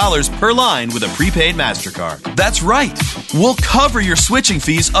 $650 per line with a prepaid MasterCard. That's right. We'll cover your switching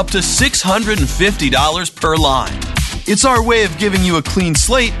fees up to $650 per line. It's our way of giving you a clean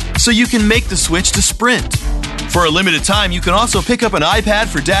slate so you can make the switch to Sprint. For a limited time, you can also pick up an iPad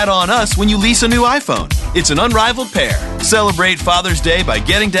for Dad on Us when you lease a new iPhone. It's an unrivaled pair. Celebrate Father's Day by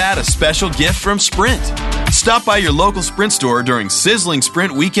getting Dad a special gift from Sprint. Stop by your local Sprint store during Sizzling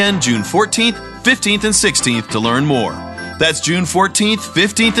Sprint Weekend, June 14th, 15th, and 16th to learn more. That's June 14th,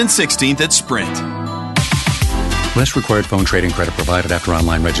 15th, and 16th at Sprint. Less required phone trading credit provided after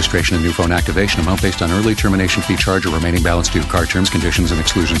online registration and new phone activation. Amount based on early termination fee charge or remaining balance due. Card terms, conditions, and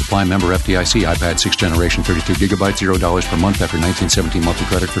exclusions apply. Member FDIC. iPad 6th generation, 32 gigabytes, $0 per month after 1917 monthly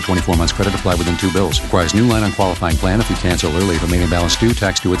credit for 24 months credit. Apply within 2 bills. Requires new line on qualifying plan. If you cancel early, remaining balance due.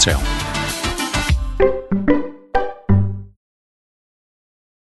 Tax due at sale.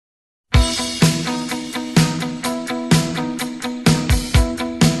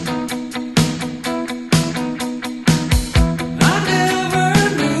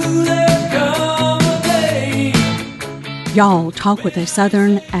 Y'all talk with a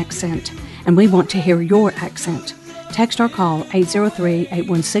Southern accent, and we want to hear your accent. Text or call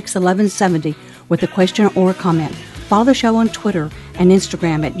 803-816-1170 with a question or a comment. Follow the show on Twitter and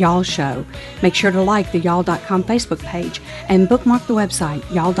Instagram at Y'all Show. Make sure to like the Y'all.com Facebook page and bookmark the website,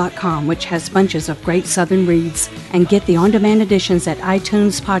 Y'all.com, which has bunches of great Southern reads. And get the on-demand editions at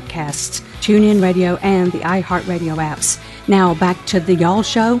iTunes Podcasts, TuneIn Radio, and the iHeartRadio apps. Now back to the Y'all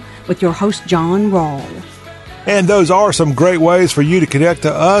Show with your host, John Rawl. And those are some great ways for you to connect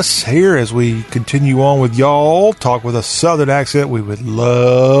to us here as we continue on with Y'all. Talk with a Southern accent. We would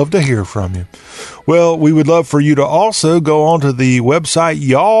love to hear from you. Well, we would love for you to also go on to the website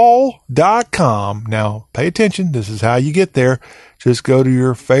y'all.com. Now, pay attention. This is how you get there. Just go to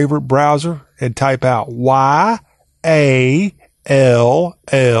your favorite browser and type out YALL.com.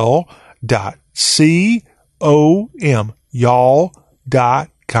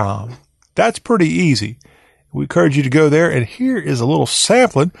 Y'all.com. That's pretty easy. We encourage you to go there, and here is a little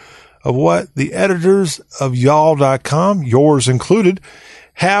sampling of what the editors of y'all.com, yours included,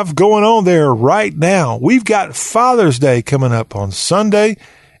 have going on there right now. We've got Father's Day coming up on Sunday,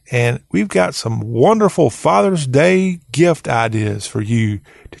 and we've got some wonderful Father's Day gift ideas for you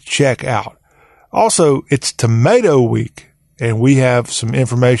to check out. Also, it's Tomato Week, and we have some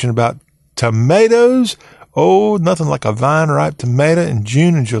information about tomatoes. Oh, nothing like a vine-ripe tomato in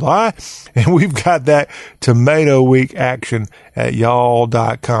June and July. And we've got that Tomato Week action at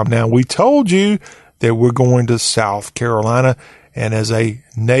y'all.com. Now, we told you that we're going to South Carolina. And as a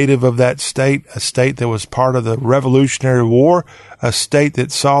native of that state, a state that was part of the Revolutionary War, a state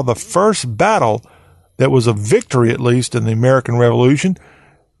that saw the first battle that was a victory, at least, in the American Revolution,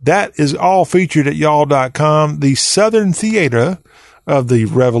 that is all featured at y'all.com, the Southern Theater of the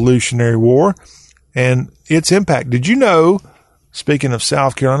Revolutionary War and its impact. Did you know, speaking of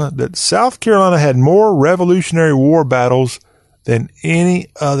South Carolina, that South Carolina had more Revolutionary War battles than any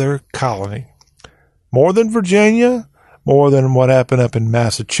other colony? More than Virginia, more than what happened up in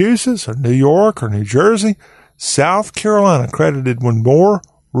Massachusetts or New York or New Jersey. South Carolina credited with more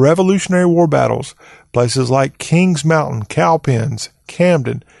Revolutionary War battles. Places like Kings Mountain, Cowpens,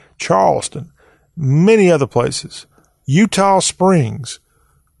 Camden, Charleston, many other places. Utah Springs.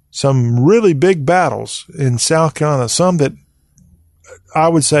 Some really big battles in South Carolina, some that I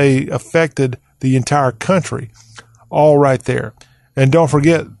would say affected the entire country, all right there. And don't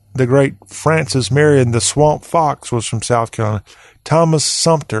forget, the great Francis Marion, the Swamp Fox, was from South Carolina. Thomas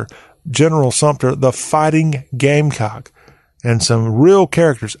Sumter, General Sumter, the Fighting Gamecock, and some real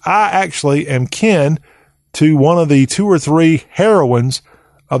characters. I actually am kin to one of the 2 or 3 heroines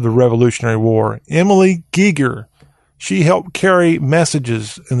of the Revolutionary War, Emily Giger. She helped carry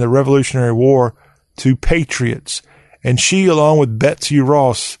messages in the Revolutionary War to patriots. And she, along with Betsy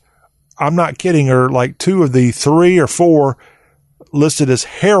Ross, I'm not kidding, are like 2 of the 3 or 4 listed as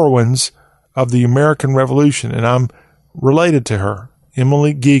heroines of the American Revolution. And I'm related to her,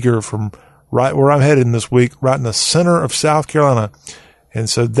 Emily Giger, from right where I'm headed this week, right in the center of South Carolina. And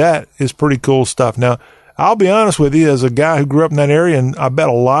so that is pretty cool stuff. Now, I'll be honest with you, as a guy who grew up in that area, and I bet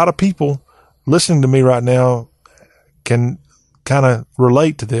a lot of people listening to me right now can kind of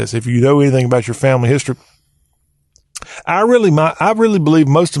relate to this. If you know anything about your family history, I really believe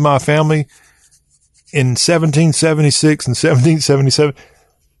most of my family in 1776 and 1777,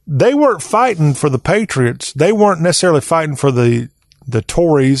 they weren't fighting for the Patriots. They weren't necessarily fighting for the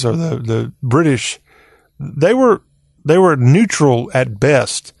Tories or the British. They were neutral at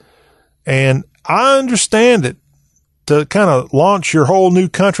best. And I understand it to kind of launch your whole new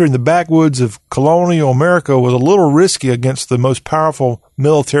country in the backwoods of colonial America was a little risky against the most powerful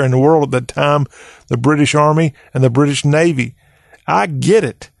military in the world at that time, the British Army and the British Navy. I get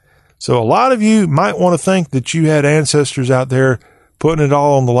it. So a lot of you might want to think that you had ancestors out there putting it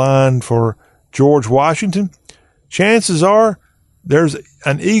all on the line for George Washington. Chances are there's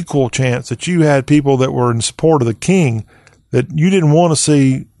an equal chance that you had people that were in support of the king that you didn't want to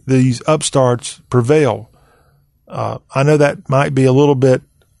see these upstarts prevail. I know that might be a little bit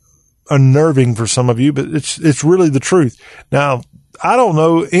unnerving for some of you, but it's really the truth. Now, I don't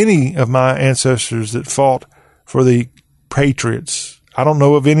know any of my ancestors that fought for the Patriots. I don't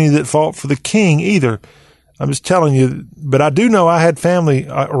know of any that fought for the king either. I'm just telling you, but I do know I had family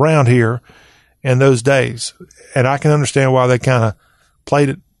around here in those days, and I can understand why they kind of played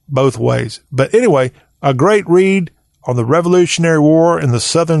it both ways. But anyway, a great read on the Revolutionary War and the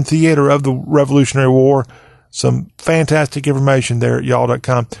Southern theater of the Revolutionary War. Some fantastic information there at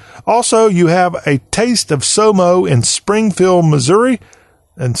y'all.com. Also, you have a taste of SOMO in Springfield, Missouri,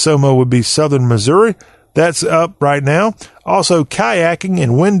 and SOMO would be Southern Missouri. That's up right now. Also, kayaking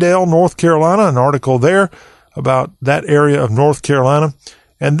in Wendell, North Carolina, an article there about that area of North Carolina.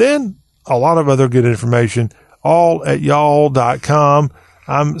 And then a lot of other good information, all at y'all.com.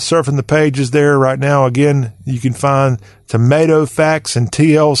 I'm surfing the pages there right now. Again, you can find Tomato Facts and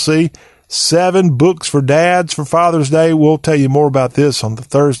TLC. 7 books for dads for Father's Day. We'll tell you more about this on the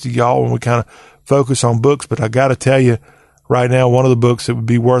Thursday, y'all, when we kind of focus on books. But I got to tell you right now, one of the books that would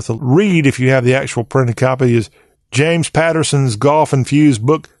be worth a read if you have the actual printed copy is James Patterson's golf-infused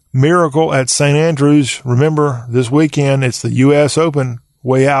book, Miracle at St. Andrews. Remember, this weekend, it's the U.S. Open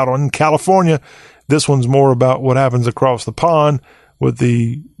way out in California. This one's more about what happens across the pond with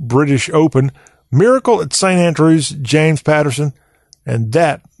the British Open. Miracle at St. Andrews, James Patterson. And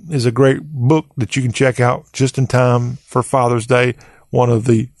that is a great book that you can check out just in time for Father's Day, one of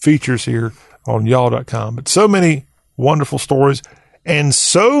the features here on y'all.com. But so many wonderful stories and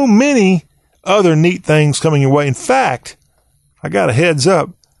so many other neat things coming your way. In fact, I got a heads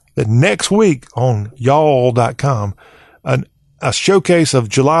up that next week on y'all.com, a showcase of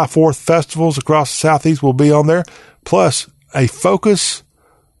July 4th festivals across the Southeast will be on there, plus a focus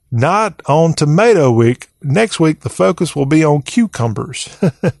not on Tomato Week. Next week, the focus will be on cucumbers.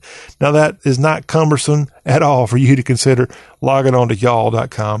 Now, that is not cumbersome at all for you to consider logging on to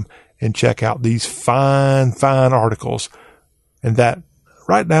y'all.com and check out these fine, fine articles. And that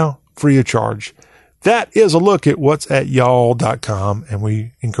right now, free of charge. That is a look at what's at y'all.com, and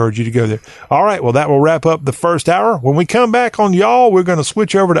we encourage you to go there. All right, well, that will wrap up the first hour. When we come back on y'all, we're going to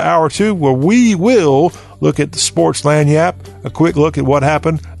switch over to hour 2, where we will look at the Sports Lagniappe, a quick look at what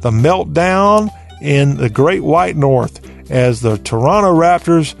happened, the meltdown in the Great White North, as the Toronto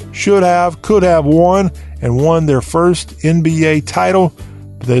Raptors could have won their first NBA title.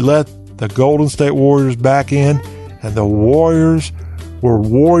 They let the Golden State Warriors back in, and the Warriors were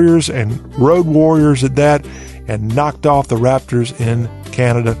warriors and road warriors at that, and knocked off the Raptors in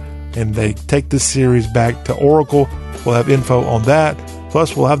Canada. And they take this series back to Oracle. We'll have info on that.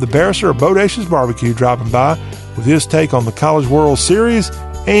 Plus, we'll have the barrister of Bodacious Barbecue dropping by with his take on the College World Series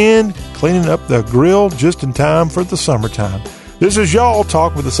and cleaning up the grill just in time for the summertime. This is Y'all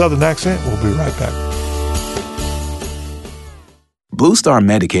Talk with a Southern accent. We'll be right back. Blue Star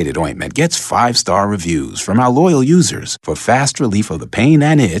Medicated Ointment gets 5-star reviews from our loyal users for fast relief of the pain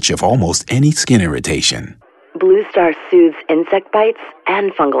and itch of almost any skin irritation. Blue Star soothes insect bites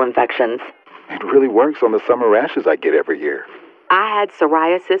and fungal infections. It really works on the summer rashes I get every year. I had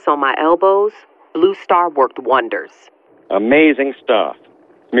psoriasis on my elbows. Blue Star worked wonders. Amazing stuff.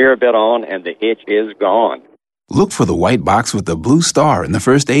 Smear a bit on and the itch is gone. Look for the white box with the blue star in the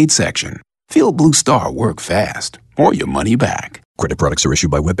first aid section. Feel Blue Star work fast, or your money back. Credit products are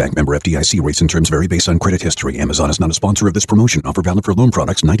issued by WebBank, member FDIC. Rates and terms vary based on credit history. Amazon is not a sponsor of this promotion. Offer valid for loan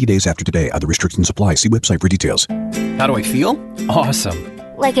products 90 days after today. Other restrictions apply. See website for details. How do I feel? Awesome.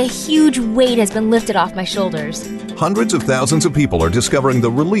 Like a huge weight has been lifted off my shoulders. Hundreds of thousands of people are discovering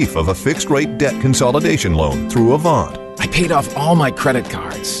the relief of a fixed-rate debt consolidation loan through Avant. I paid off all my credit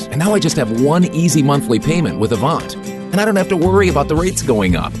cards, and now I just have one easy monthly payment with Avant. And I don't have to worry about the rates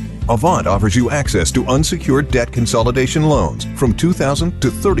going up. Avant offers you access to unsecured debt consolidation loans from $2,000 to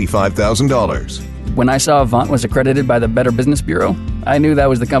 $35,000. When I saw Avant was accredited by the Better Business Bureau, I knew that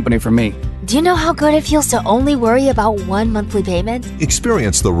was the company for me. Do you know how good it feels to only worry about one monthly payment?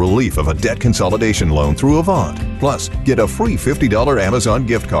 Experience the relief of a debt consolidation loan through Avant. Plus, get a free $50 Amazon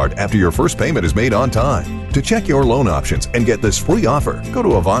gift card after your first payment is made on time. To check your loan options and get this free offer, go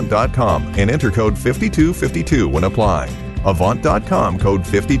to Avant.com and enter code 5252 when applying. Avant.com, code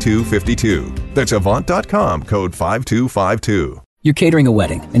 5252. That's Avant.com, code 5252. You're catering a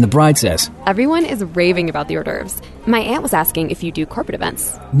wedding, and the bride says, Everyone is raving about the hors d'oeuvres. My aunt was asking if you do corporate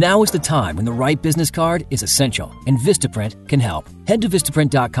events. now is the time when the right business card is essential, and Vistaprint can help. Head to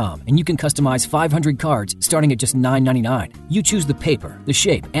Vistaprint.com, and you can customize 500 cards starting at just $9.99. You choose the paper, the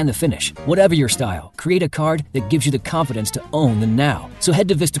shape, and the finish. Whatever your style, create a card that gives you the confidence to own the now. So head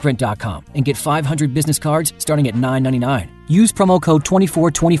to Vistaprint.com and get 500 business cards starting at $9.99. Use promo code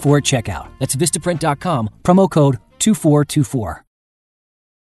 2424 at checkout. That's Vistaprint.com, promo code 2424.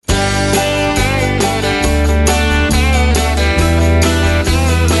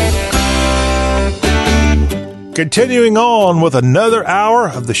 Continuing on with another hour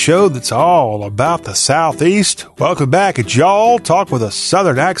of the show that's all about the Southeast. Welcome back at Y'all Talk with a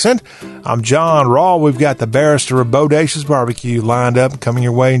Southern Accent. I'm John Rawl. We've got the barrister of Bodacious Barbecue lined up, coming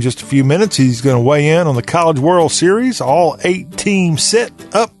your way in just a few minutes. He's going to weigh in on the College World Series. All 8 teams set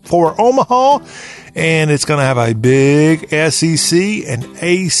up for Omaha, and it's going to have a big SEC and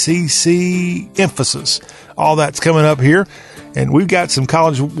ACC emphasis. All that's coming up here. And we've got some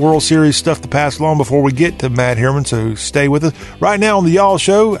College World Series stuff to pass along before we get to Matt Herman, so stay with us. Right now on the Y'all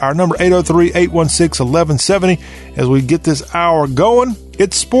Show, our number 803-816-1170. As we get this hour going,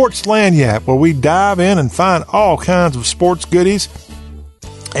 it's Sports Lagniappe, where we dive in and find all kinds of sports goodies.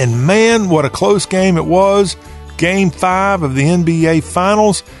 And man, what a close game it was. Game 5 of the NBA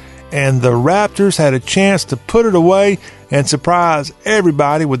Finals. And the Raptors had a chance to put it away and surprise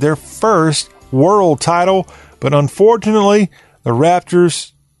everybody with their first world title. But unfortunately, the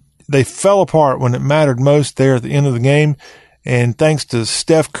Raptors, they fell apart when it mattered most there at the end of the game. And thanks to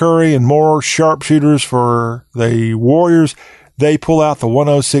Steph Curry and more sharpshooters for the Warriors, they pull out the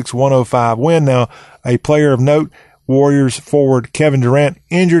 106-105 win. Now, a player of note, Warriors forward Kevin Durant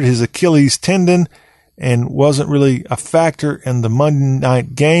injured his Achilles tendon and wasn't really a factor in the Monday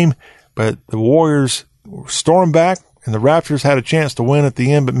night game. But the Warriors stormed back, and the Raptors had a chance to win at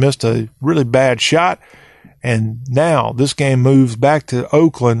the end but missed a really bad shot. And now this game moves back to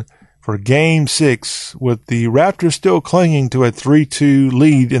Oakland for Game 6, with the Raptors still clinging to a 3-2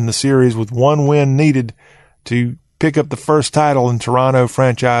 lead in the series with one win needed to pick up the first title in Toronto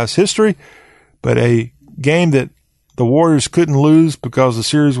franchise history. But a game that the Warriors couldn't lose because the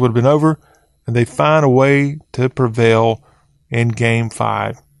series would have been over, and they find a way to prevail in Game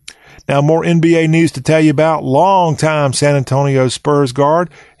 5. Now, more NBA news to tell you about. Longtime San Antonio Spurs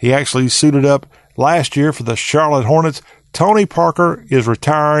guard. He actually suited up last year for the Charlotte Hornets. Tony Parker is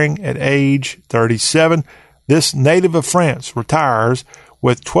retiring at age 37. This native of France retires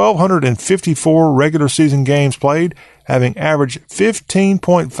with 1,254 regular season games played, having averaged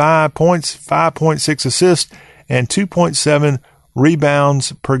 15.5 points, 5.6 assists, and 2.7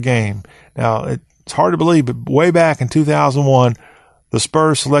 rebounds per game. Now, it's hard to believe, but way back in 2001, the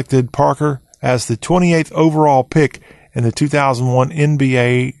Spurs selected Parker as the 28th overall pick in the 2001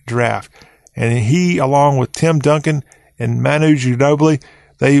 NBA draft. And he, along with Tim Duncan and Manu Ginobili,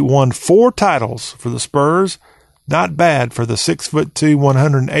 they won 4 titles for the Spurs. Not bad for the 6'2",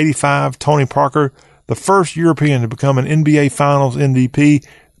 185 Tony Parker, the first European to become an NBA Finals MVP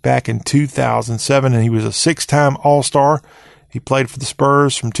back in 2007. And he was a 6-time All-Star. He played for the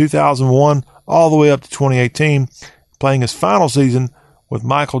Spurs from 2001 all the way up to 2018, playing his final season with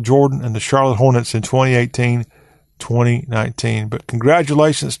Michael Jordan and the Charlotte Hornets in 2018-2019. But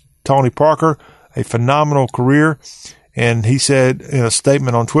congratulations, Tony Parker, a phenomenal career. And he said in a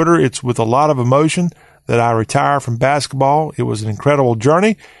statement on Twitter, "It's with a lot of emotion that I retire from basketball. It was an incredible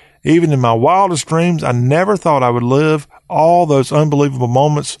journey. Even in my wildest dreams, I never thought I would live all those unbelievable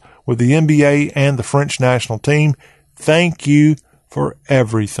moments with the NBA and the French national team. Thank you for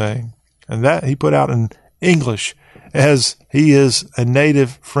everything." And that he put out in English, as he is a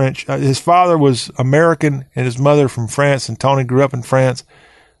native French. His father was American and his mother from France, and Tony grew up in France.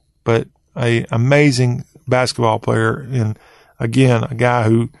 But an amazing basketball player, and again, a guy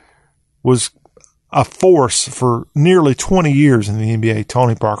who was a force for nearly 20 years in the NBA.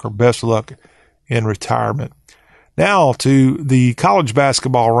 Tony Parker, best of luck in retirement. Now to the college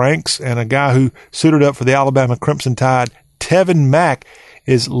basketball ranks, and a guy who suited up for the Alabama Crimson Tide, Tevin Mack,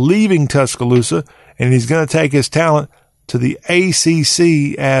 is leaving Tuscaloosa, and he's going to take his talent to the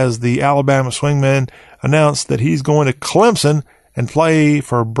ACC as the Alabama swingman announced that he's going to Clemson and play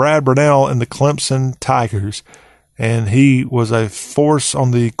for Brad Brownell and the Clemson Tigers. And he was a force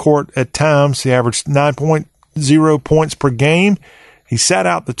on the court at times. He averaged 9.0 points per game. He sat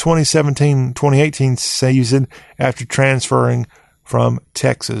out the 2017-2018 season after transferring from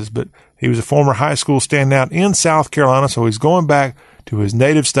Texas. But he was a former high school standout in South Carolina, so he's going back to his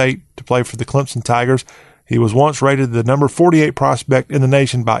native state to play for the Clemson Tigers. He was once rated the number 48 prospect in the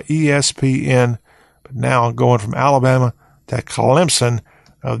nation by ESPN, but now going from Alabama to Clemson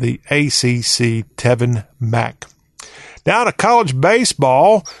of the ACC, Tevin Mack. Now to college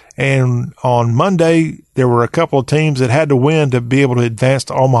baseball, and on Monday, there were a couple of teams that had to win to be able to advance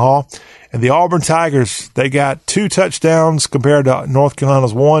to Omaha. And the Auburn Tigers, they got 2 touchdowns compared to North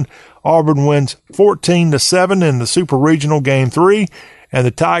Carolina's 1. Auburn wins 14-7 in the Super Regional Game 3, and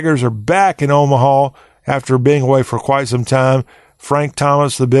the Tigers are back in Omaha after being away for quite some time. Frank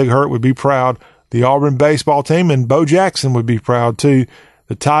Thomas, the Big Hurt, would be proud. The Auburn baseball team and Bo Jackson would be proud too.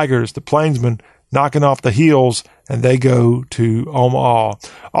 The Tigers, the Plainsmen, knocking off the heels, and they go to Omaha.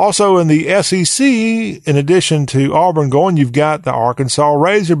 Also in the SEC, in addition to Auburn going, you've got the Arkansas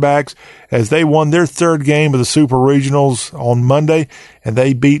Razorbacks as they won their 3rd game of the Super Regionals on Monday, and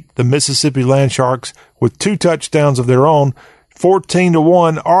they beat the Mississippi Landsharks with 2 touchdowns of their own.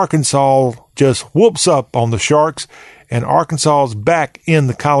 14-1, Arkansas just whoops up on the Sharks, and Arkansas is back in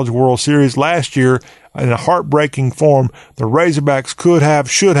the College World Series. Last year, in a heartbreaking form, the Razorbacks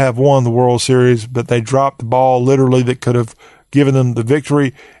should have won the World Series, but they dropped the ball literally that could have given them the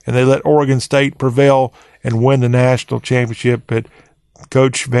victory, and they let Oregon State prevail and win the national championship. But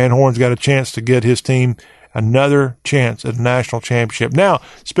Coach Van Horn's got a chance to get his team another chance at a national championship. Now,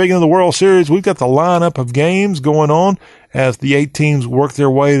 speaking of the World Series, we've got the lineup of games going on as the 8 teams work their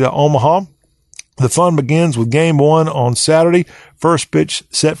way to Omaha. The fun begins with Game 1 on Saturday. First pitch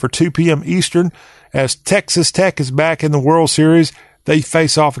set for 2 p.m. Eastern. As Texas Tech is back in the World Series, they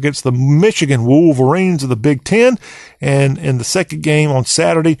face off against the Michigan Wolverines of the Big Ten. And in the second game on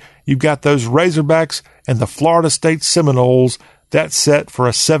Saturday, you've got those Razorbacks and the Florida State Seminoles. That's set for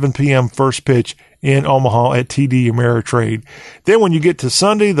a 7 p.m. first pitch in Omaha at TD Ameritrade. Then when you get to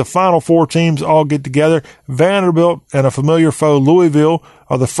Sunday, the final 4 teams all get together. Vanderbilt and a familiar foe, Louisville,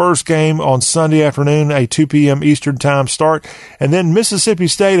 are the first game on Sunday afternoon, a 2 p.m. Eastern time start. And then Mississippi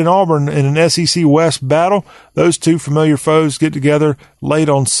State and Auburn in an SEC West battle. Those 2 familiar foes get together late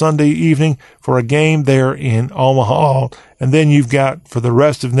on Sunday evening for a game there in Omaha. And then you've got, for the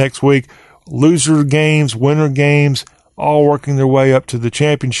rest of next week, loser games, winner games, all working their way up to the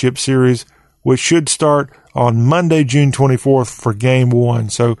championship series, which should start on Monday, June 24th for Game 1.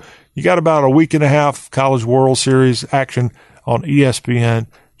 So you got about a week and a half College World Series action on ESPN.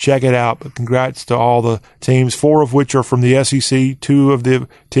 Check it out. But congrats to all the teams, 4 of which are from the SEC. 2 of the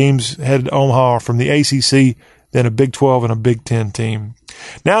teams headed to Omaha are from the ACC, then a Big 12 and a Big 10 team.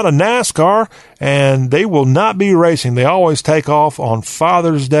 Now to NASCAR, and they will not be racing. They always take off on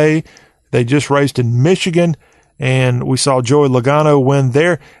Father's Day. They just raced in Michigan, and we saw Joey Logano win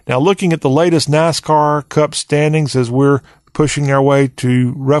there. Now, looking at the latest NASCAR Cup standings as we're pushing our way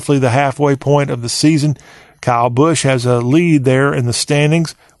to roughly the halfway point of the season, Kyle Busch has a lead there in the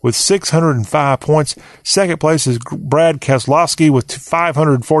standings with 605 points. Second place is Brad Keselowski with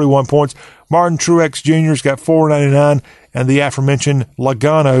 541 points. Martin Truex Jr.'s got 499, and the aforementioned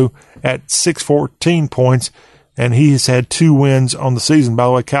Logano at 614 points, and he has had 2 wins on the season. By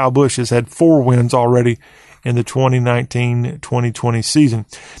the way, Kyle Busch has had 4 wins already in the 2019-2020 season.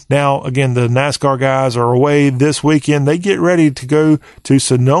 Now, again, the NASCAR guys are away this weekend. They get ready to go to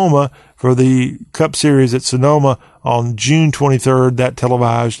Sonoma for the Cup Series at Sonoma on June 23rd, that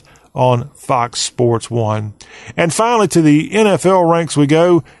televised on Fox Sports 1. And finally, to the NFL ranks we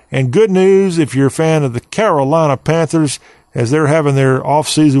go. And good news if you're a fan of the Carolina Panthers, as they're having their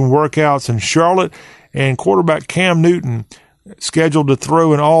off-season workouts in Charlotte, and quarterback Cam Newton scheduled to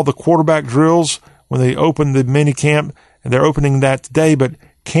throw in all the quarterback drills when they open the mini camp, and they're opening that today. But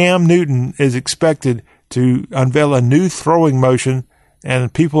Cam Newton is expected to unveil a new throwing motion,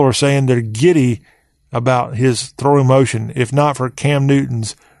 and people are saying they're giddy about his throwing motion. If not for Cam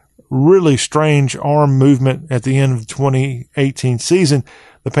Newton's really strange arm movement at the end of the 2018 season,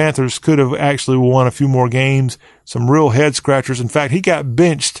 the Panthers could have actually won a few more games, some real head scratchers. In fact, he got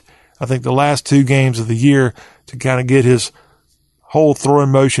benched, I think, the last 2 games of the year to kind of get his whole throwing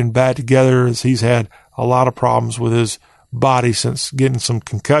motion back together, as he's had a lot of problems with his body since getting some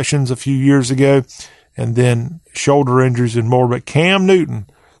concussions a few years ago and then shoulder injuries and more. But Cam Newton,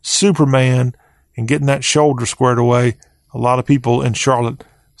 Superman, and getting that shoulder squared away, a lot of people in Charlotte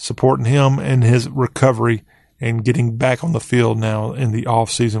supporting him and his recovery and getting back on the field now in the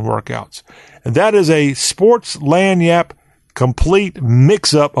off-season workouts. And that is a Sports Lagniappe complete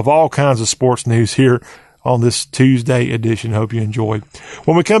mix-up of all kinds of sports news here on this Tuesday edition. Hope you enjoyed.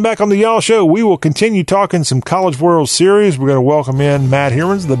 When we come back on the Y'all Show, we will continue talking some College World Series. We're going to welcome in Matt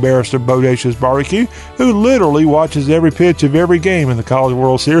Hermans, the Barrister Bodacious Barbecue, who literally watches every pitch of every game in the College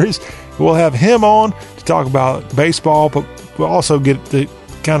World Series. We'll have him on to talk about baseball, but we'll also get to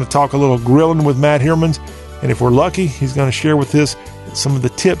kind of talk a little grilling with Matt Hermans And if we're lucky, he's going to share with us some of the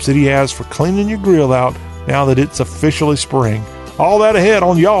tips that he has for cleaning your grill out now that it's officially spring. All that ahead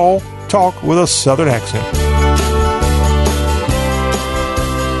on Y'all Talk with a Southern Accent.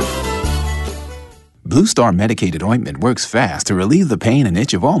 Blue Star Medicated Ointment works fast to relieve the pain and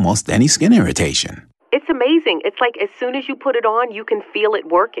itch of almost any skin irritation. It's amazing. It's like as soon as you put it on, you can feel it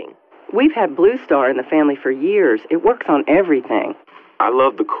working. We've had Blue Star in the family for years. It works on everything. I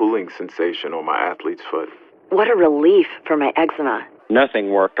love the cooling sensation on my athlete's foot. What a relief for my eczema.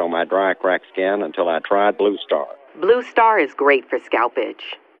 Nothing worked on my dry, cracked skin until I tried Blue Star. Blue Star is great for scalp itch.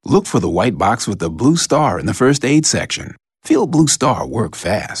 Look for the white box with the Blue Star in the first aid section. Feel Blue Star work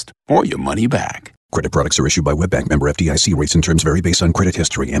fast, or your money back. Credit products are issued by WebBank, member FDIC. Rates and terms vary based on credit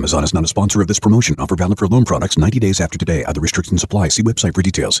history. Amazon is not a sponsor of this promotion. Offer valid for loan products 90 days after today. Other restrictions apply. See website for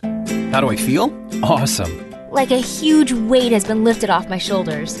details. How do I feel? Awesome. Like a huge weight has been lifted off my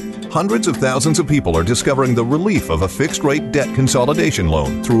shoulders. Hundreds of thousands of people are discovering the relief of a fixed-rate debt consolidation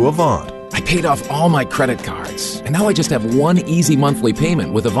loan through Avant. I paid off all my credit cards, and now I just have one easy monthly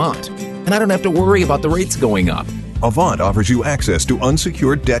payment with Avant. And I don't have to worry about the rates going up. Avant offers you access to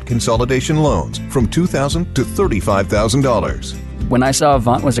unsecured debt consolidation loans from $2,000 to $35,000. When I saw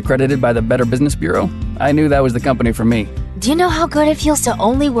Avant was accredited by the Better Business Bureau, I knew that was the company for me. Do you know how good it feels to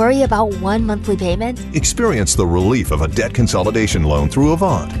only worry about one monthly payment? Experience the relief of a debt consolidation loan through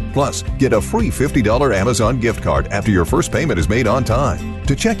Avant. Plus, get a free $50 Amazon gift card after your first payment is made on time.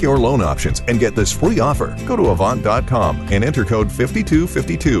 To check your loan options and get this free offer, go to Avant.com and enter code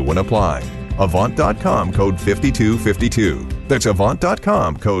 5252 when applying. Avant.com, code 5252. That's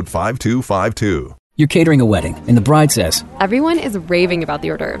Avant.com, code 5252. You're catering a wedding, and the bride says, Everyone is raving about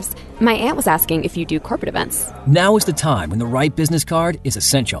the hors d'oeuvres. My aunt was asking if you do corporate events. now is the time when the right business card is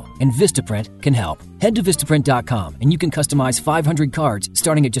essential, and Vistaprint can help. Head to Vistaprint.com, and you can customize 500 cards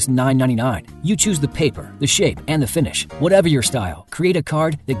starting at just $9.99. You choose the paper, the shape, and the finish. Whatever your style, create a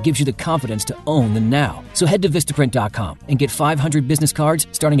card that gives you the confidence to own the now. So head to Vistaprint.com and get 500 business cards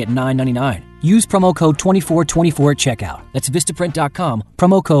starting at $9.99. Use promo code 2424 at checkout. That's Vistaprint.com,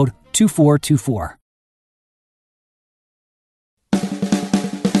 promo code 2424.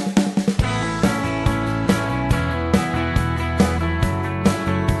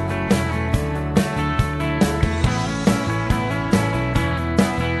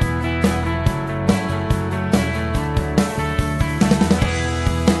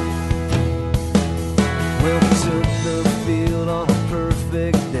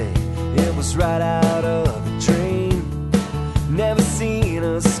 Right out of a dream. Never seen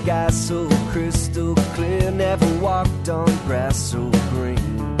a sky so crystal clear. Never walked on grass so green.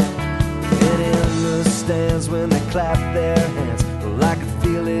 And in the stands when they clap their hands, well, I could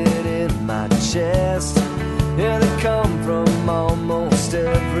feel it in my chest. Yeah, they come from almost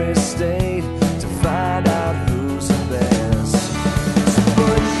every state to find out who's the best. So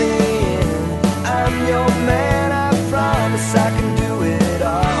put me in, I'm your man. I promise I can do it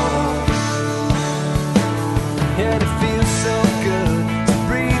all. And it feels so good to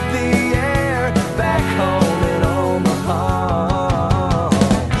breathe the air back home in Omaha.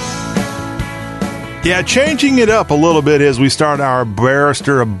 Yeah, changing it up a little bit as we start our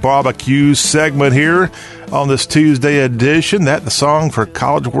Barrister Barbecue segment here on this Tuesday edition. That the song for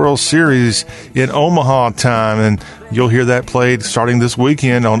College World Series in Omaha time, and you'll hear that played starting this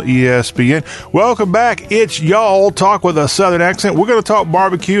weekend on ESPN. Welcome back. It's Y'all Talk with a Southern Accent. We're going to talk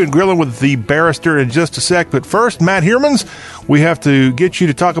barbecue and grilling with the barrister in just a sec. But first, Matt Hermans, we have to get you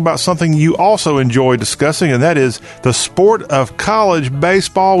to talk about something you also enjoy discussing, and that is the sport of college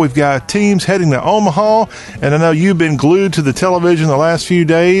baseball. We've got teams heading to Omaha, and I know you've been glued to the television the last few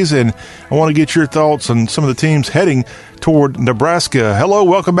days, and I want to get your thoughts on some of the teams heading toward Nebraska. Hello,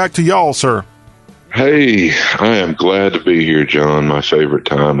 welcome back to Y'all, sir. Hey, I am glad to be here, John. My favorite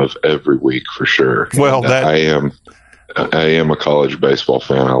time of every week for sure. Well, and I am a college baseball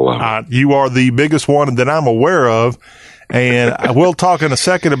fan. I love it. You are the biggest one that I'm aware of, and I will talk in a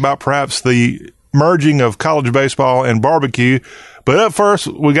second about perhaps the merging of college baseball and barbecue. But up first,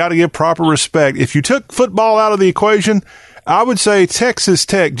 we got to give proper respect. If you took football out of the equation, I would say Texas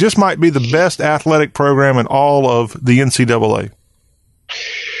Tech just might be the best athletic program in all of the NCAA.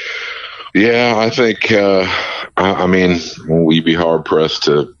 Yeah, I think. I mean, we'd be hard pressed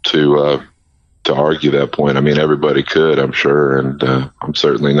to argue that point. I mean, everybody could, I'm sure, and I'm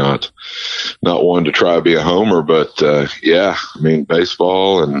certainly not one to try to be a homer. But yeah, I mean,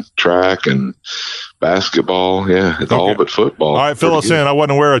 baseball and track and basketball, yeah, it's all but football. All right, fill us in. I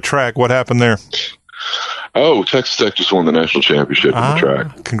wasn't aware of track. What happened there? Oh, Texas Tech just won the national championship in the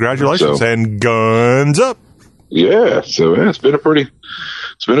track. Congratulations, and guns up. Yeah, so yeah, it's been a pretty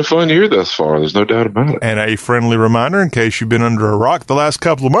it's been a fun year thus far. There's no doubt about it. And a friendly reminder, in case you've been under a rock the last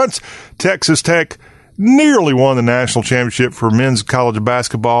couple of months, Texas Tech nearly won the national championship for men's college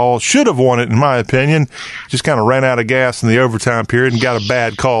basketball. Should have won it, in my opinion. Just kind of ran out of gas in the overtime period and got a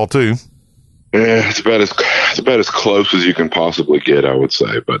bad call, too. Yeah, it's about as close as you can possibly get, I would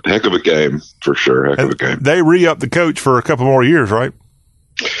say. But heck of a game, for sure. Heck of a game. They re-upped the coach for a couple more years, right?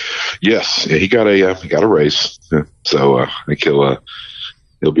 Yes, he got a raise. So I think he'll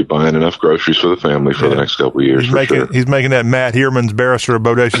be buying enough groceries for the family for the next couple of years. He's making that Matt Heerman's Barrister of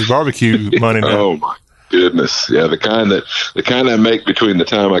Bodacious Barbecue money now. Oh my goodness, yeah, the kind that I make between the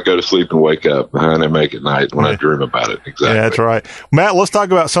time I go to sleep and wake up, the kind I make at night when I dream about it. Exactly. Yeah, that's right. Matt, let's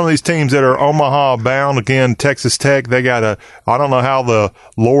talk about some of these teams that are Omaha bound. Again, Texas Tech, they got I don't know how the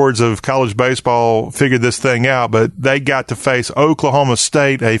lords of college baseball figured this thing out, but they got to face Oklahoma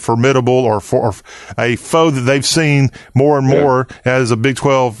State, a formidable or a foe that they've seen more and more as a Big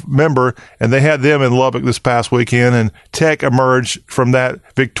 12 member, and they had them in Lubbock this past weekend, and Tech emerged from that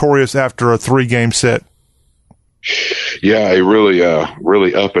victorious after a 3-game set. Yeah, a really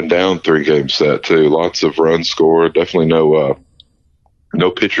up and down 3-game set too. Lots of runs scored. Definitely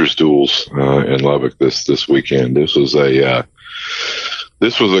no pitchers duels in Lubbock this weekend. This was a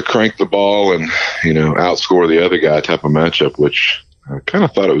crank the ball and outscore the other guy type of matchup, which I kind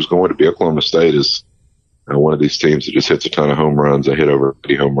of thought it was going to be. Oklahoma State is one of these teams that just hits a ton of home runs. They hit over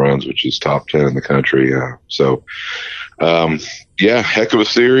 80 home runs, which is top 10 in the country. Heck of a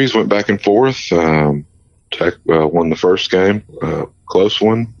series. Went back and forth. Tech won the first game, close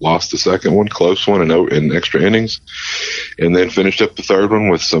one, lost the second one, close one in extra innings, and then finished up the third one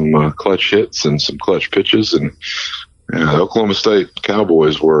with some clutch hits and some clutch pitches. And Oklahoma State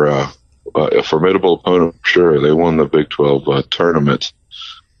Cowboys were a formidable opponent for sure. They won the Big 12 tournament.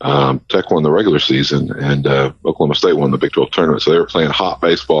 Tech won the regular season, and Oklahoma State won the Big 12 tournament. So they were playing hot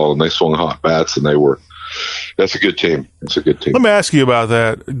baseball, and they swung hot bats, and that's a good team. It's a good team. Let me ask you about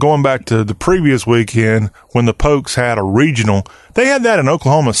that. Going back to the previous weekend when the Pokes had a regional, they had that in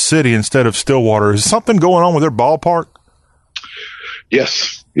Oklahoma City instead of Stillwater. Is something going on with their ballpark?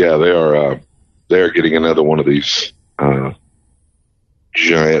 Yes. Yeah, they are getting another one of these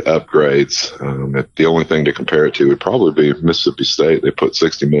giant upgrades. The only thing to compare it to would probably be Mississippi State. They put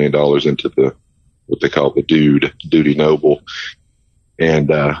 $60 million into what they call the Dudy Noble. And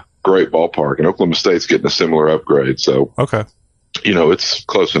great ballpark, and Oklahoma State's getting a similar upgrade. So, okay, it's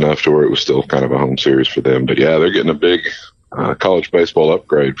close enough to where it was still kind of a home series for them. But yeah, they're getting a big college baseball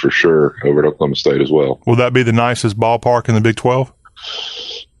upgrade for sure over at Oklahoma State as well. Will that be the nicest ballpark in the Big 12?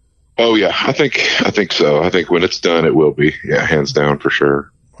 Oh yeah, I think so. I think when it's done, it will be. Yeah, hands down for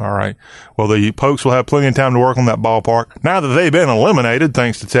sure. All right. Well, the Pokes will have plenty of time to work on that ballpark now that they've been eliminated,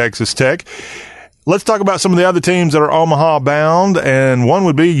 thanks to Texas Tech. Let's talk about some of the other teams that are Omaha bound, and one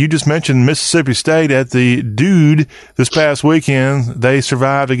would be, you just mentioned Mississippi State at the Dude this past weekend. They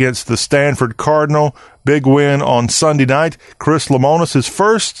survived against the Stanford Cardinal. Big win on Sunday night. Chris Lemonis, his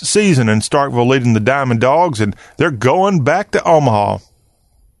first season in Starkville leading the Diamond Dogs, and they're going back to Omaha.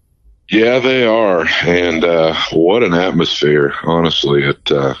 Yeah, they are, and what an atmosphere, honestly, in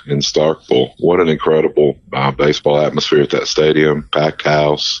Starkville. What an incredible baseball atmosphere at that stadium, packed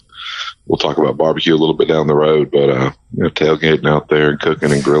house. We'll talk about barbecue a little bit down the road, but tailgating out there and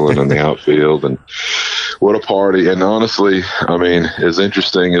cooking and grilling in the outfield, and what a party. And honestly, I mean, as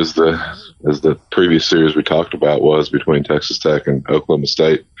interesting as the previous series we talked about was between Texas Tech and Oklahoma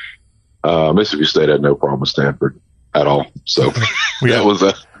State, Mississippi State had no problem with Stanford at all. So that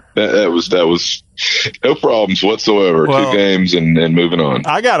was no problems whatsoever. Well, 2 games and moving on.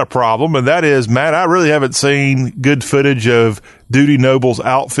 I got a problem, and that is, Matt, I really haven't seen good footage of Dudy Noble's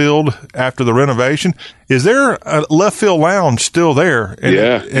outfield after the renovation. Is there a left field lounge still there?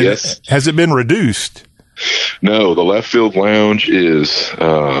 Yes. Has it been reduced? No, the left field lounge is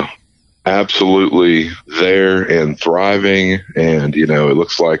absolutely there and thriving, and it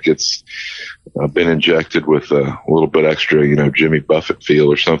looks like it's been injected with a little bit extra, Jimmy Buffett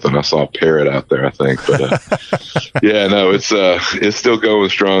feel or something. I saw a parrot out there, I think, but it's still going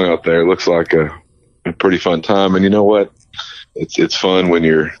strong out there. It looks like a pretty fun time, and you know what? It's fun when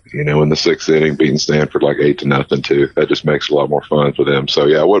you're in the 6th inning beating Stanford like 8-0 too. That just makes it a lot more fun for them. So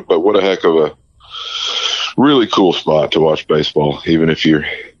yeah, what a heck of a really cool spot to watch baseball, even if you're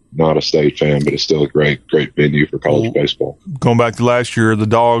not a State fan, but it's still a great venue for college baseball. Going back to last year, the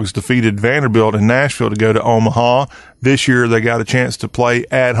Dogs defeated Vanderbilt in Nashville to go to Omaha. This year, they got a chance to play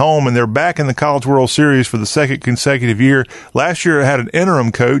at home, and they're back in the College World Series for the 2nd consecutive year. Last year, it had an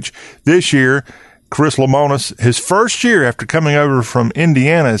interim coach. This year, Chris Lemonis, his first year after coming over from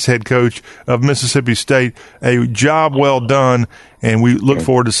Indiana as head coach of Mississippi State. A job well done, and we look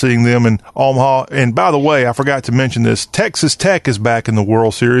forward to seeing them in Omaha. And by the way, I forgot to mention this, Texas Tech is back in the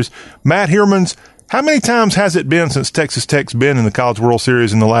World Series. Matt Hermans, how many times has it been since Texas Tech's been in the College World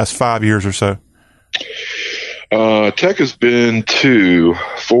Series in the last 5 years or so? Tech has been to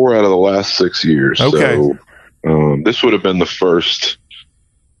 4 out of the last 6 years. Okay. So this would have been the first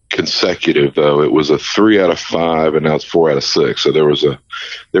consecutive, though. It was a 3 out of 5, and now it's 4 out of 6. So there was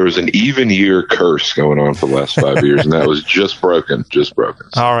an even year curse going on for the last 5 years, and that was just broken.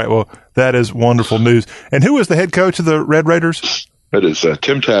 All right. Well, that is wonderful news. And who is the head coach of the Red Raiders? It is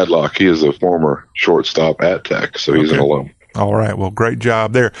Tim Tadlock. He is a former shortstop at Tech, so he's an alum. All right. Well, great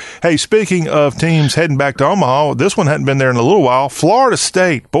job there. Hey, speaking of teams heading back to Omaha, this one hadn't been there in a little while. Florida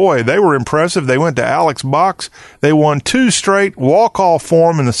State, boy, they were impressive. They went to Alex Box. They won 2 straight, walk-off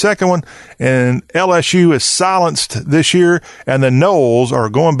form in the second one, and LSU is silenced this year, and the Noles are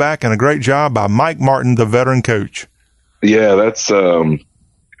going back, and a great job by Mike Martin, the veteran coach. Yeah, that's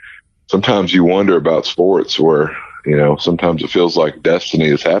sometimes you wonder about sports where, sometimes it feels like destiny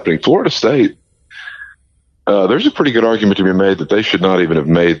is happening. Florida State, there's a pretty good argument to be made that they should not even have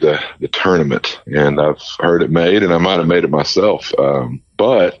made the tournament. And I've heard it made, and I might have made it myself.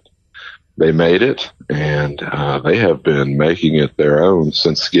 But they made it, and they have been making it their own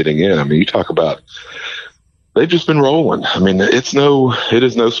since getting in. I mean, you talk about, they've just been rolling. I mean, it is no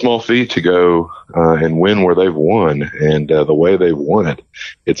small feat to go and win where they've won, and the way they've won it.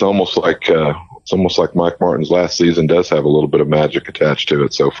 It's almost like Mike Martin's last season does have a little bit of magic attached to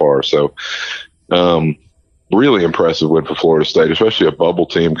it so far. So, really impressive win for Florida State, especially a bubble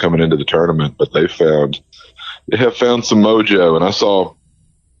team coming into the tournament. But they have found some mojo, and I saw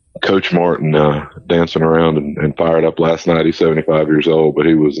Coach Martin dancing around and fired up last night. He's 75 years old, but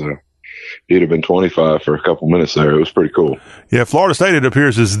he'd have been 25 for a couple minutes there. It was pretty cool. Yeah, Florida State, it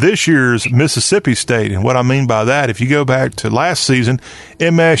appears, is this year's Mississippi State. And what I mean by that, if you go back to last season,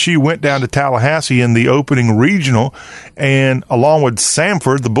 MSU went down to Tallahassee in the opening regional, and along with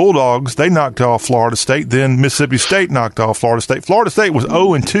Samford, the Bulldogs, they knocked off Florida State. Then Mississippi State knocked off Florida State. Florida State was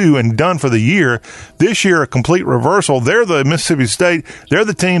 0-2 and done for the year. This year, a complete reversal. They're the Mississippi State. They're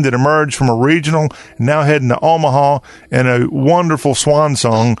the team that emerged from a regional, now heading to Omaha, and a wonderful swan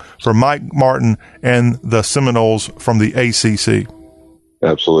song for Mike Martin and the Seminoles from the ACC.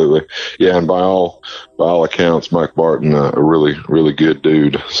 Absolutely. Yeah, and by all accounts, Mike Martin, a really, really good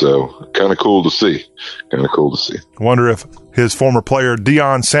dude. So kind of cool to see. I wonder if his former player,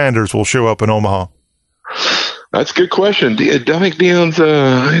 Deion Sanders, will show up in Omaha. That's a good question. I think Deion's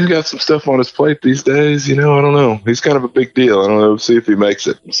he's got some stuff on his plate these days. I don't know. He's kind of a big deal. I don't know. See if he makes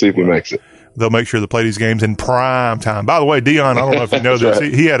it. They'll make sure to play these games in prime time. By the way, Deion, I don't know if you know this.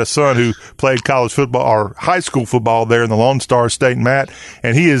 Right. He had a son who played college football or high school football there in the Lone Star State, Matt,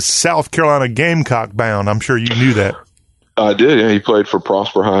 and he is South Carolina Gamecock bound. I'm sure you knew that. I did. Yeah, he played for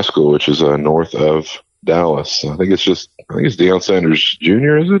Prosper High School, which is north of Dallas. I think it's Deion Sanders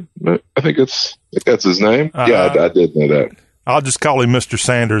Jr. Is it? I think that's his name. Yeah, I did know that. I'll just call him Mr.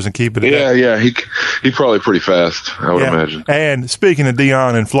 Sanders and keep it at that. Yeah. He's probably pretty fast, I would imagine. And speaking of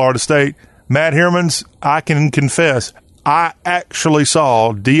Deion in Florida State, Matt Hermans, I can confess, I actually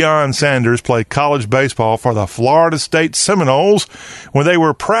saw Deion Sanders play college baseball for the Florida State Seminoles when they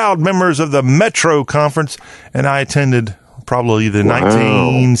were proud members of the Metro Conference, and I attended probably the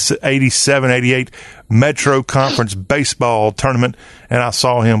 1987-88 Metro Conference baseball tournament, and I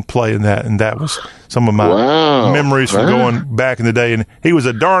saw him play in that, and that was some of my memories from going back in the day. And he was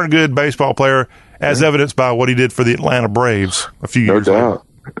a darn good baseball player, as evidenced by what he did for the Atlanta Braves a few years ago. No doubt.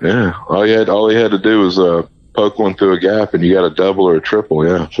 Yeah, all he had to do was poke one through a gap, and you got a double or a triple.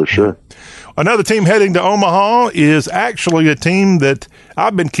 Yeah, for sure. Another team heading to Omaha is actually a team that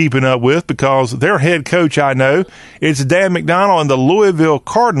I've been keeping up with because their head coach I know. It's Dan McDonnell and the Louisville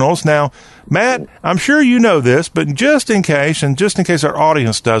Cardinals. Now, Matt, I'm sure you know this, but just in case our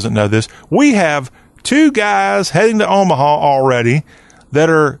audience doesn't know this, we have 2 guys heading to Omaha already that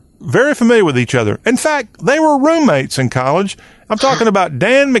are very familiar with each other. In fact, they were roommates in college. I'm talking about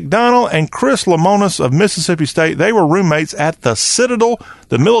Dan McDonnell and Chris Lemonis of Mississippi State. They were roommates at the Citadel,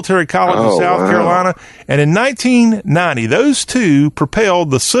 the military college in South Carolina. And in 1990, those two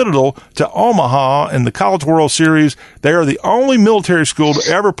propelled the Citadel to Omaha in the College World Series. They are the only military school to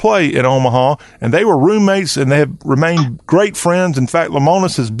ever play in Omaha, and they were roommates, and they have remained great friends. In fact,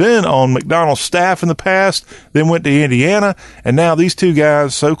 Lemonis has been on McDonnell's staff in the past, then went to Indiana, and now these 2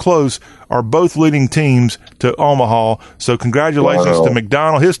 guys, so close, are both leading teams to Omaha. So congratulations to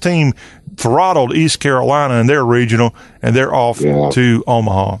McDonnell. His team throttled East Carolina in their regional, and they're off to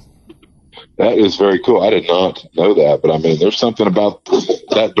Omaha. That is very cool. I did not know that, but I mean, there's something about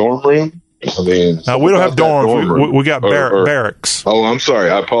that dorm room. I mean, we don't have dorms. We got barracks. Oh, I'm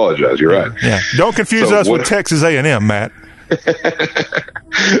sorry. I apologize. You're right. Yeah. Don't confuse us with Texas A&M, Matt.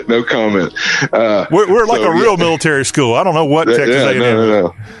 No comment. We're like a real military school. I don't know what Texas A&M is.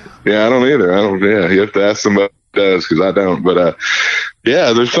 No. Yeah, I don't either. You have to ask somebody who does, because I don't. But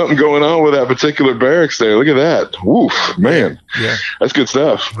there's something going on with that particular barracks there. Look at that. Woof, man. Yeah. That's good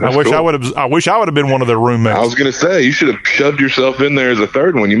stuff. I wish I would have been one of their roommates. I was going to say, you should have shoved yourself in there as a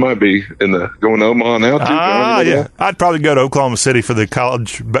third one. You might be going to Omaha now, too. Yeah. I'd probably go to Oklahoma City for the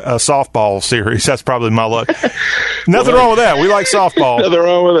college softball series. That's probably my luck. Nothing wrong with that. We like softball. Nothing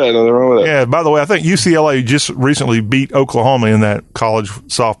wrong with that. Yeah, by the way, I think UCLA just recently beat Oklahoma in that college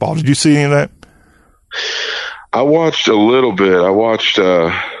softball. Did you see any of that? I watched a little bit. I watched,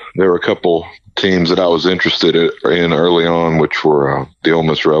 there were a couple teams that I was interested in early on, which were the Ole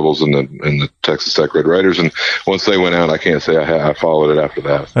Miss Rebels and the Texas Tech Red Raiders. And once they went out, I can't say I followed it after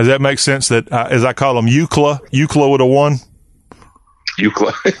that. Does that make sense that, as I call them, UCLA would have won?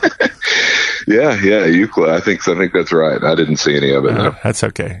 UCLA. Yeah, UCLA. I think that's right. I didn't see any of it. No. That's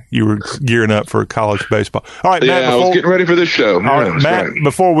okay. You were gearing up for college baseball. All right, Matt. I was getting ready for this show. All right, Matt,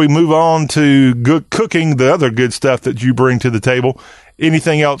 before we move on to good cooking, the other good stuff that you bring to the table,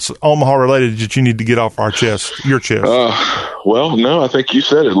 anything else Omaha related that you need to get off your chest? Well, no, I think you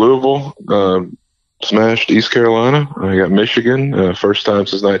said it. Louisville smashed East Carolina. I got Michigan, first time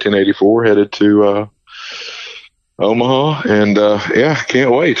since 1984, headed to Omaha, and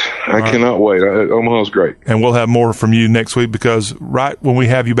can't wait. I cannot wait. Omaha's great. And we'll have more from you next week, because right when we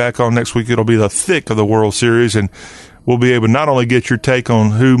have you back on next week, it'll be the thick of the World Series, and we'll be able to not only get your take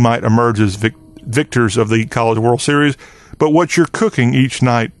on who might emerge as victors of the College World Series, but what you're cooking each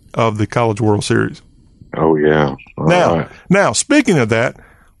night of the College World Series. Oh, yeah. Now, speaking of that,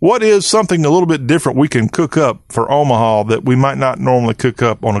 what is something a little bit different we can cook up for Omaha that we might not normally cook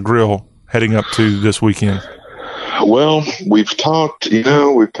up on a grill heading up to this weekend? Well, we've talked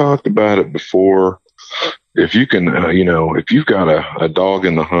about it before. If you can, if you've got a dog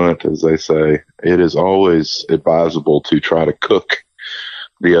in the hunt, as they say, it is always advisable to try to cook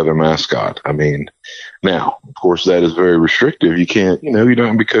the other mascot. I mean, now, of course, that is very restrictive. You can't, you don't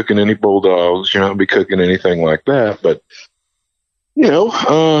have to be cooking any bulldogs. You're not going to be cooking anything like that. But,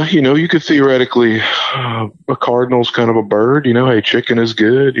 you could theoretically, a cardinal's kind of a bird, hey, chicken is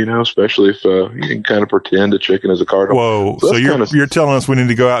good, especially if you can kind of pretend a chicken is a cardinal. Whoa. So you're telling us we need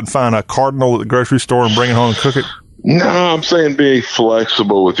to go out and find a cardinal at the grocery store and bring it home and cook it? No, I'm saying be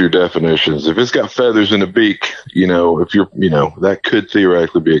flexible with your definitions. If it's got feathers in the beak, if you're, that could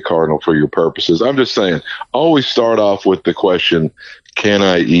theoretically be a cardinal for your purposes. I'm just saying, always start off with the question, can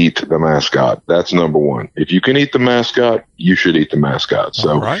I eat the mascot? That's number one. If you can eat the mascot, you should eat the mascot.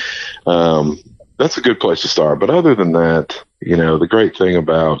 So, that's a good place to start. But other than that, the great thing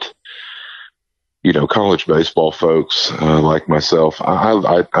about, college baseball folks, like myself,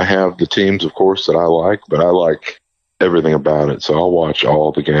 I have the teams, of course, that I like, but I like everything about it. So I'll watch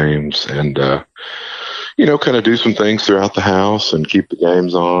all the games and, kind of do some things throughout the house and keep the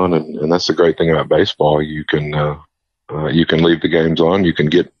games on. And that's the great thing about baseball. You can leave the games on. You can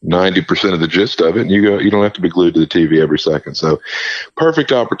get 90% of the gist of it, and you don't have to be glued to the TV every second. So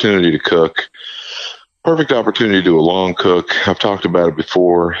perfect opportunity to cook. Perfect opportunity to do a long cook. I've talked about it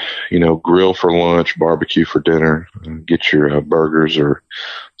before, grill for lunch, barbecue for dinner, get your burgers or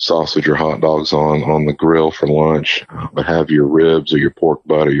sausage or hot dogs on the grill for lunch, but have your ribs or your pork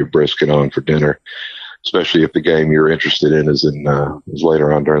butt or your brisket on for dinner, especially if the game you're interested in is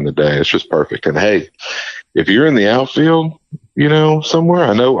later on during the day. It's just perfect. And hey, if you're in the outfield, somewhere,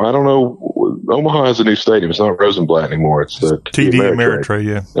 I don't know, Omaha has a new stadium. It's not Rosenblatt anymore. It's the TD Ameritrade.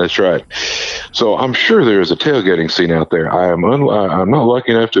 Yeah, that's right. So I'm sure there is a tailgating scene out there. I'm not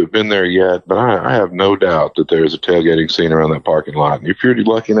lucky enough to have been there yet, but I have no doubt that there is a tailgating scene around that parking lot. And if you're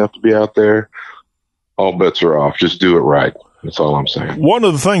lucky enough to be out there, all bets are off. Just do it right. That's all I'm saying. One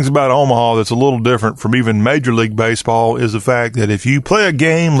of the things about Omaha that's a little different from even Major League Baseball is the fact that if you play a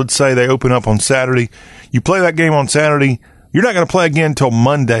game, let's say they open up on Saturday, you play that game on Saturday, you're not going to play again until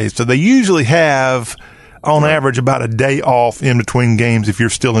Monday. So they usually have, on average, about a day off in between games if you're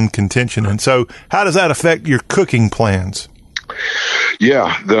still in contention. And so how does that affect your cooking plans?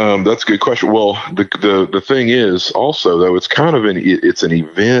 Yeah, that's a good question. Well, the thing is also, though, it's kind of it's an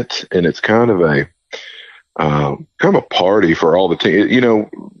event, and it's kind of a party for all the teams.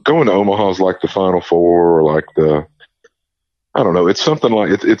 Going to Omaha is like the Final Four, or like the I don't know. It's something like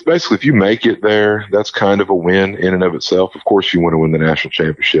it's basically if you make it there, that's kind of a win in and of itself. Of course, you want to win the national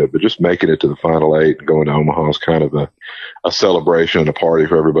championship, but just making it to the Final Eight and going to Omaha is kind of a celebration and a party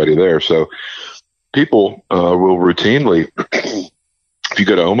for everybody there. So people will routinely, if you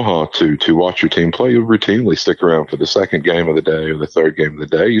go to Omaha to watch your team play, you'll routinely stick around for the second game of the day or the third game of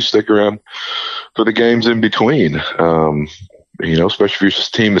the day. You stick around for the games in between. Especially if your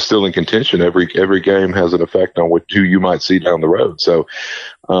team is still in contention, every game has an effect on who you might see down the road. So,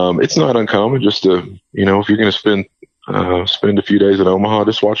 it's not uncommon just to, if you're going to spend a few days in Omaha,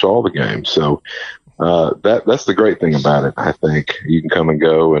 just watch all the games. So, that's the great thing about it. I think you can come and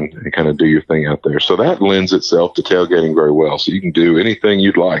go and kind of do your thing out there. So that lends itself to tailgating very well. So you can do anything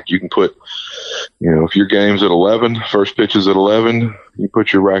you'd like. You can put, if your game's at 11, first pitch is at 11, you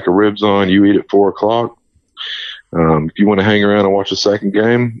put your rack of ribs on, you eat at 4:00. If you want to hang around and watch the second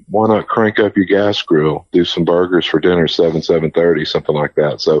game, why not crank up your gas grill, do some burgers for dinner, 7:30, something like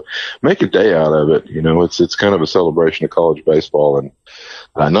that. So make a day out of it. It's kind of a celebration of college baseball and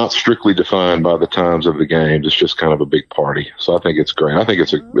not strictly defined by the times of the games. It's just kind of a big party. So I think it's great. I think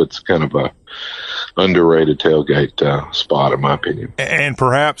it's kind of a underrated tailgate spot, in my opinion. And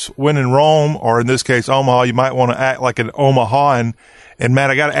perhaps when in Rome, or in this case Omaha, you might want to act like an Omahan. And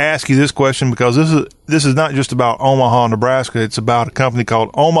Matt, I got to ask you this question because this is not just about Omaha, Nebraska. It's about a company called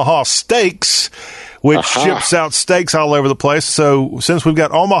Omaha Steaks, which ships out steaks all over the place. So since we've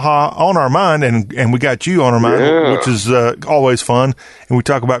got Omaha on our mind and we got you on our mind, which is always fun, and we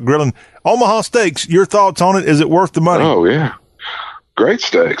talk about grilling, Omaha Steaks, your thoughts on it? Is it worth the money? Oh, yeah. Great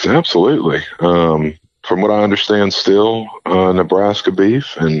steaks. Absolutely. From what I understand, still Nebraska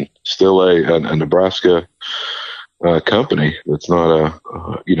beef and still a Nebraska company. That's not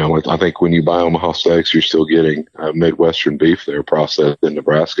I think when you buy Omaha Steaks, you're still getting Midwestern beef there processed in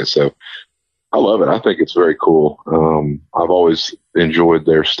Nebraska. So I love it. I think it's very cool. I've always enjoyed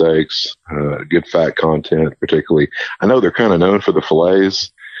their steaks, good fat content, particularly. I know they're kind of known for the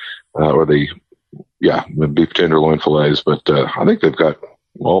fillets, the beef tenderloin fillets, but I think they've got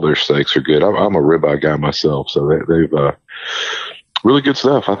all their steaks are good. I'm a ribeye guy myself, so they've really good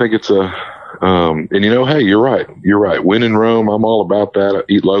stuff. I think it's hey, you're right. You're right. When in Rome, I'm all about that. I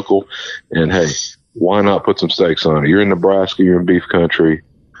eat local, and hey, why not put some steaks on it? You're in Nebraska, you're in beef country.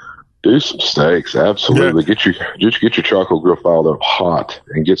 Do some steaks. Absolutely. Yeah. Get your charcoal grill fired up hot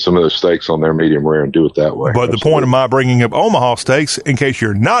and get some of those steaks on there medium rare and do it that way. But the point of my bringing up Omaha Steaks, in case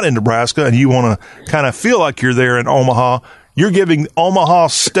you're not in Nebraska and you want to kind of feel like you're there in Omaha, you're giving Omaha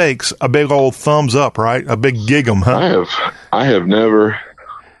Steaks a big old thumbs up, right? A big gig 'em, huh? I have never,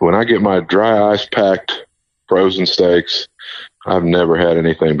 when I get my dry ice packed frozen steaks, I've never had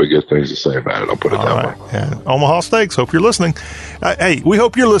anything but good things to say about it. I'll put it that way. Yeah. Omaha Steaks. Hope you're listening. Hey, we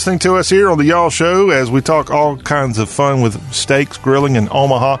hope you're listening to us here on the Y'all Show as we talk all kinds of fun with steaks, grilling, in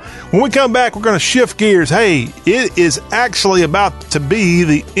Omaha. When we come back, we're going to shift gears. Hey, it is actually about to be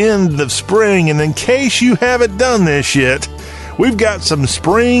the end of spring, and in case you haven't done this yet, we've got some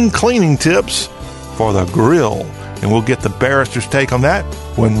spring cleaning tips for the grill, and we'll get the barrister's take on that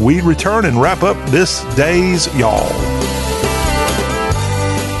when we return and wrap up this day's Y'all.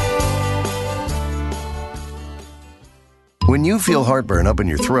 When you feel heartburn up in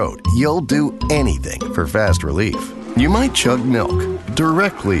your throat, you'll do anything for fast relief. You might chug milk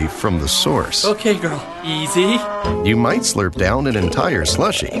directly from the source. Okay, girl, easy. You might slurp down an entire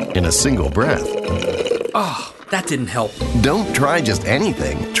slushie in a single breath. Oh, that didn't help. Don't try just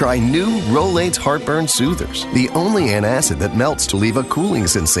anything. Try new Rolaids Heartburn Soothers, the only antacid that melts to leave a cooling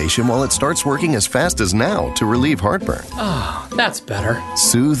sensation while it starts working as fast as now to relieve heartburn. Oh, that's better.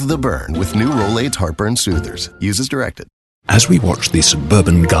 Soothe the burn with new Rolaids Heartburn Soothers. Use as directed. As we watch the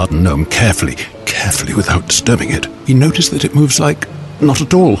suburban garden gnome carefully without disturbing it, we notice that it moves like not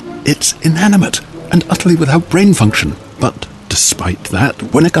at all. It's inanimate and utterly without brain function. But despite that,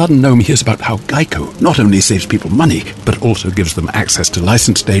 when a garden gnome hears about how Geico not only saves people money, but also gives them access to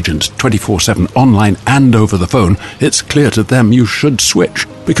licensed agents 24/7 online and over the phone, it's clear to them you should switch.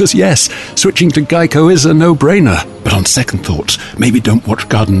 Because yes, switching to Geico is a no-brainer. But on second thoughts, maybe don't watch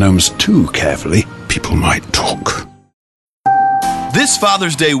garden gnomes too carefully. People might talk. This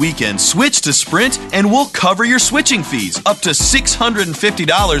Father's Day weekend, switch to Sprint and we'll cover your switching fees up to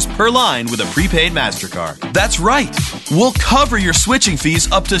 $650 per line with a prepaid MasterCard. That's right. We'll cover your switching fees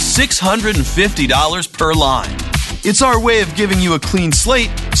up to $650 per line. It's our way of giving you a clean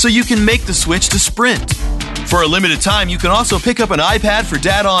slate so you can make the switch to Sprint. For a limited time, you can also pick up an iPad for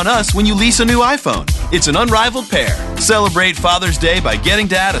Dad on Us when you lease a new iPhone. It's an unrivaled pair. Celebrate Father's Day by getting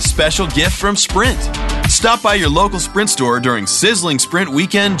Dad a special gift from Sprint. Stop by your local Sprint store during Sizzling Sprint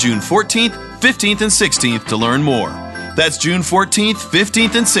Weekend, June 14th, 15th, and 16th to learn more. That's June 14th,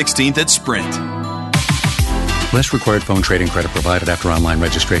 15th, and 16th at Sprint. Less required phone trading credit provided after online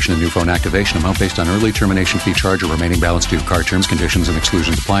registration and new phone activation. Amount based on early termination fee charge or remaining balance due. Card terms, conditions, and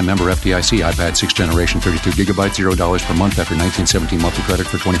exclusions apply. Member FDIC. iPad 6th generation, 32 gigabytes, $0 per month after 1917 monthly credit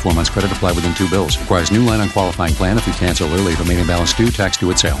for 24 months credit. Apply within 2 bills. Requires new line on qualifying plan. If you cancel early, remaining balance due. Tax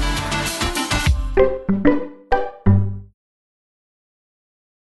due at sale.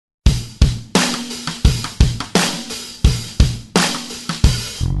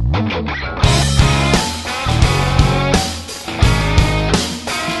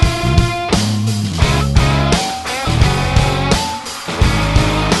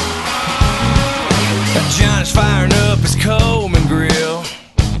 Johnny's firing up his Coleman grill.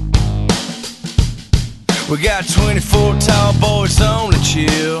 We got 24 tall boys on the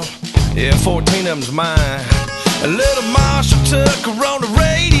chill. Yeah, 14 of them's mine. A little Marshall Tucker on the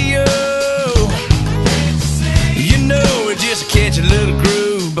radio. You know, we just catch a little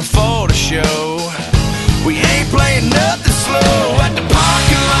groove before the show. We ain't playing nothing slow at the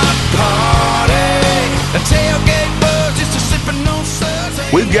parking lot party. A tailgate buzz just a sipping on suds.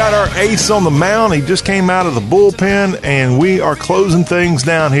 We've got our ace on the mound. He just came out of the bullpen, and we are closing things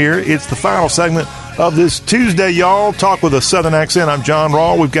down here. It's the final segment of this Tuesday, y'all. Talk with a Southern accent. I'm John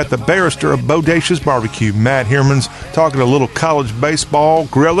Rawl. We've got the barrister of Bodacious Barbecue, Matt Hermans, talking a little college baseball,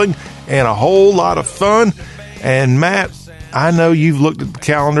 grilling, and a whole lot of fun. And Matt, I know you've looked at the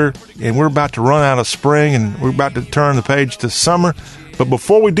calendar, and we're about to run out of spring, and we're about to turn the page to summer. But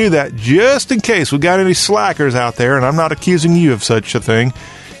before we do that, just in case we've got any slackers out there, and I'm not accusing you of such a thing,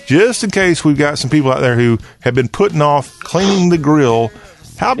 just in case we've got some people out there who have been putting off cleaning the grill,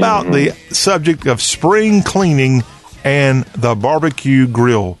 how about the subject of spring cleaning and the barbecue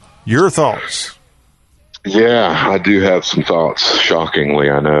grill? Your thoughts? Yeah, I do have some thoughts,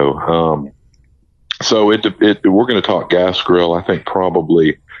 shockingly, I know. So we're going to talk gas grill. I think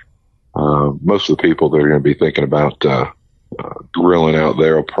probably most of the people that are going to be thinking about grilling out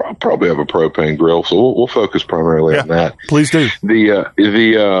there will probably have a propane grill. So we'll focus primarily on that. Please do.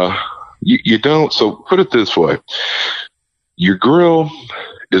 You don't. So put it this way: your grill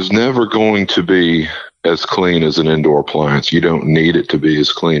is never going to be as clean as an indoor appliance. You don't need it to be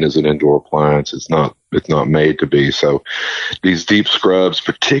as clean as an indoor appliance. It's not made to be. So these deep scrubs,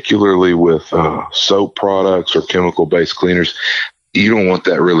 particularly with soap products or chemical based cleaners, you don't want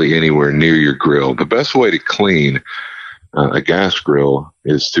that really anywhere near your grill. The best way to clean a gas grill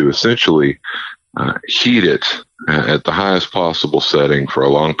is to essentially heat it at the highest possible setting for a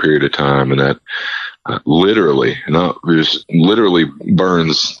long period of time, and that literally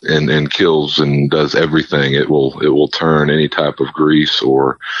burns and kills and does everything. It will turn any type of grease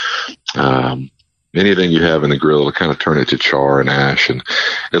or anything you have in the grill to kind of turn it to char and ash, and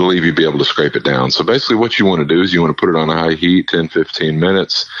it'll leave you be able to scrape it down. So basically what you want to do is you want to put it on a high heat, 10, 15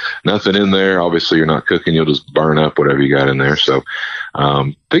 minutes, nothing in there. Obviously you're not cooking. You'll just burn up whatever you got in there. So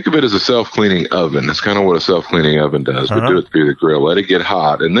think of it as a self-cleaning oven. That's kind of what a self-cleaning oven does, but do it through the grill. Let it get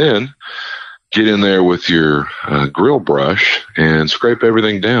hot, and then get in there with your grill brush and scrape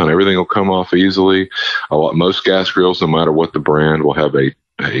everything down. Everything will come off easily. Most gas grills, no matter what the brand, will have a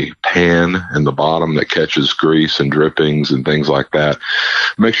pan in the bottom that catches grease and drippings and things like that.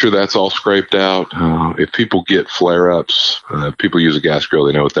 Make sure that's all scraped out. If people get flare-ups, people use a gas grill,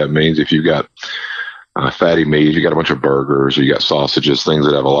 they know what that means. If you've got fatty meat, you got a bunch of burgers, or you got sausages, things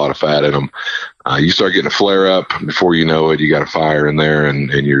that have a lot of fat in them, you start getting a flare up. Before you know it, you got a fire in there,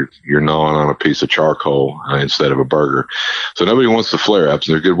 and you're gnawing on a piece of charcoal instead of a burger. So nobody wants the flare ups,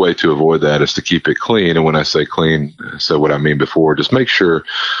 and a good way to avoid that is to keep it clean. And when I say clean, so what I mean before, just make sure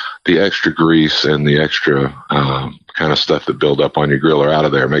the extra grease and the extra kind of stuff that build up on your grill are out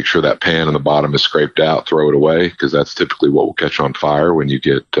of there. Make sure that pan in the bottom is scraped out, throw it away, because that's typically what will catch on fire when you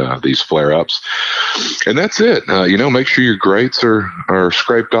get these flare-ups. And that's it. Make sure your grates are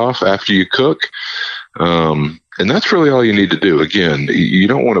scraped off after you cook. And that's really all you need to do. Again, you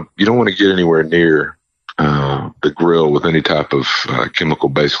don't want to get anywhere near the grill with any type of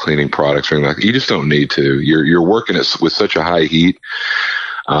chemical-based cleaning products or anything like that. You just don't need to. You're working it with such a high heat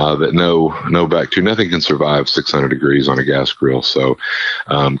that no bacteria, nothing can survive 600 degrees on a gas grill. So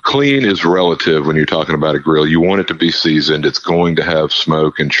clean is relative when you're talking about a grill. You want it to be seasoned. It's going to have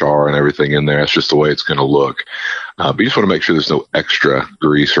smoke and char and everything in there. That's just the way it's going to look. But you just want to make sure there's no extra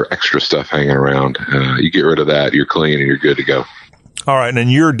grease or extra stuff hanging around. You get rid of that, you're clean, and you're good to go. All right,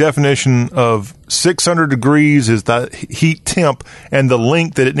 and your definition of 600 degrees is the heat temp, and the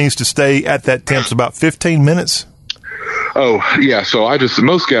length that it needs to stay at that temp is about 15 minutes? Oh, yeah. So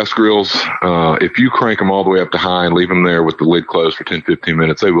most gas grills, if you crank them all the way up to high and leave them there with the lid closed for 10, 15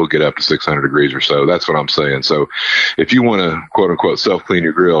 minutes, they will get up to 600 degrees or so. That's what I'm saying. So if you want to, quote unquote, self-clean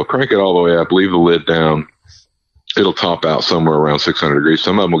your grill, crank it all the way up, leave the lid down. It'll top out somewhere around 600 degrees.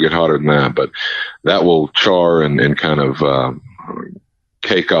 Some of them will get hotter than that, but that will char and kind of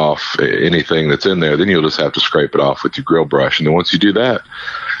cake off anything that's in there. Then you'll just have to scrape it off with your grill brush. And then once you do that,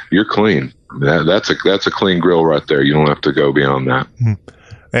 you're clean. That's a clean grill right there. You don't have to go beyond that.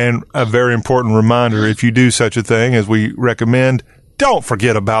 And a very important reminder, if you do such a thing, as we recommend, don't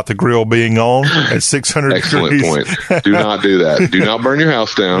forget about the grill being on at 600 Excellent degrees. point. Do not do that. Do not burn your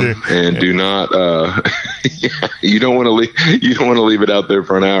house down, and do not. You don't want to leave it out there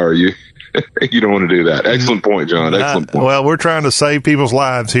for an hour. You don't want to do that. Excellent point, John. Excellent point. Well, we're trying to save people's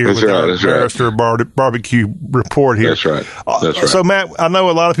lives here with our Barrister Barbecue report here. That's right. That's right. So, Matt, I know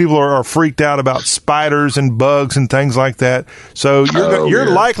a lot of people are freaked out about spiders and bugs and things like that. So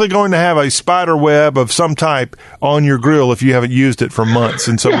you're likely going to have a spider web of some type on your grill if you haven't used it for months.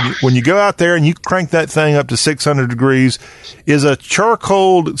 And so when you go out there and you crank that thing up to 600 degrees, is a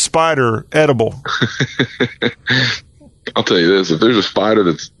charcoal spider edible? I'll tell you this, if there's a spider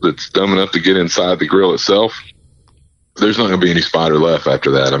that's dumb enough to get inside the grill itself, there's not going to be any spider left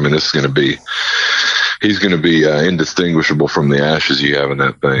after that. I mean, he's going to be indistinguishable from the ashes you have in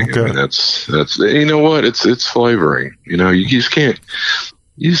that thing. Okay. I mean, that's, you know what? It's flavoring. You know, you just can't,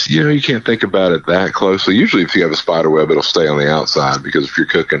 you can't think about it that closely. Usually if you have a spider web, it'll stay on the outside, because if you're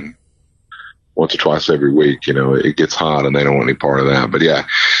cooking once or twice every week, you know, it gets hot and they don't want any part of that. But yeah,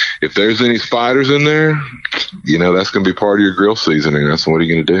 if there's any spiders in there, you know, that's going to be part of your grill seasoning. That's what are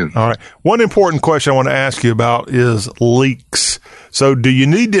you going to do? All right. One important question I want to ask you about is leaks. So do you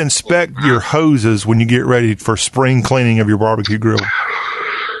need to inspect your hoses when you get ready for spring cleaning of your barbecue grill?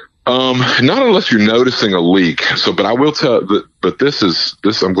 Not unless you're noticing a leak. So, but I will tell that, but this,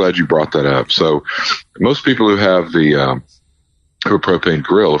 I'm glad you brought that up. So most people who have a propane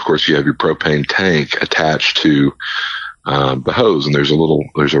grill, of course, you have your propane tank attached to the hose, and there's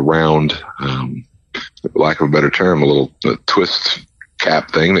a round, for lack of a better term, a little twist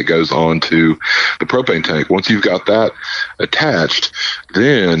cap thing that goes on to the propane tank. Once you've got that attached,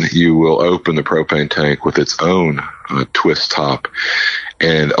 then you will open the propane tank with its own twist top.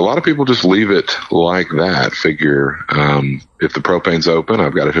 And a lot of people just leave it like that. Figure, if the propane's open,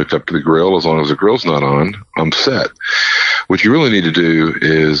 I've got it hooked up to the grill. As long as the grill's not on, I'm set. What you really need to do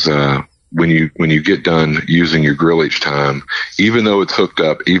is, when you get done using your grill each time, even though it's hooked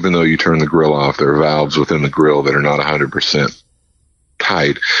up, even though you turn the grill off, there are valves within the grill that are not 100%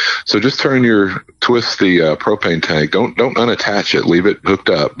 tight. So just twist the propane tank. Don't unattach it. Leave it hooked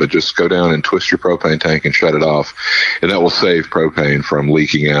up, but just go down and twist your propane tank and shut it off. And that will save propane from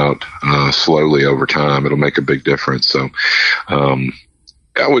leaking out slowly over time. It'll make a big difference. So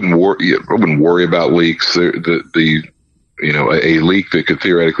I wouldn't worry about leaks. A leak that could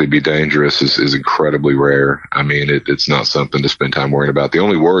theoretically be dangerous is incredibly rare. I mean, it's not something to spend time worrying about. The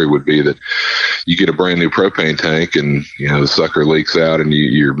only worry would be that you get a brand new propane tank and, the sucker leaks out and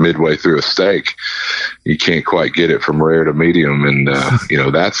you're midway through a steak. You can't quite get it from rare to medium. And,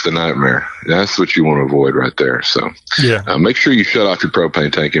 that's the nightmare. That's what you want to avoid right there. So make sure you shut off your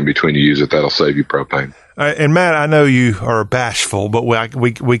propane tank in between you use it. That'll save you propane. And Matt, I know you are bashful, but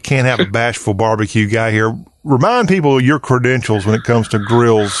we can't have a bashful barbecue guy here. Remind people of your credentials when it comes to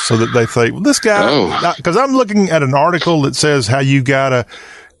grills so that they think, well, this guy, because I'm looking at an article that says how you got to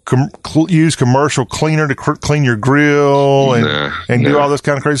use commercial cleaner to clean your grill and do all this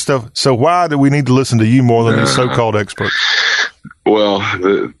kind of crazy stuff. So why do we need to listen to you more than these so-called experts? Well,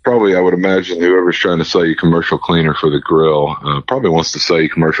 probably I would imagine whoever's trying to sell you commercial cleaner for the grill probably wants to sell you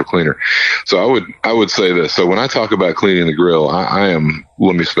commercial cleaner. So I would say this. So when I talk about cleaning the grill,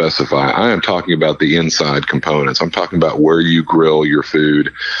 let me specify, I am talking about the inside components. I'm talking about where you grill your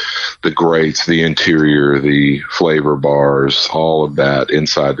food, the grates, the interior, the flavor bars, all of that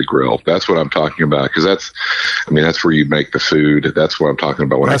inside the grill. That's what I'm talking about, because that's where you make the food. That's what I'm talking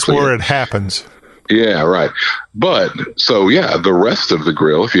about when I clean. That's where it happens. Yeah, right. But the rest of the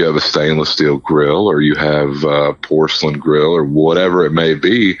grill, if you have a stainless steel grill or you have a porcelain grill or whatever it may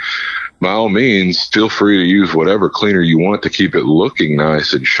be, by all means, feel free to use whatever cleaner you want to keep it looking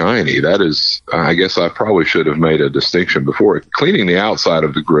nice and shiny. That is, I guess I probably should have made a distinction before. Cleaning the outside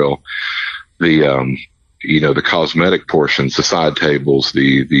of the grill, the cosmetic portions, the side tables,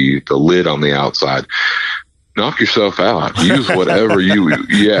 the lid on the outside, knock yourself out. Use whatever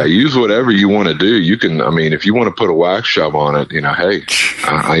use whatever you want to do. You can, if you want to put a wax job on it,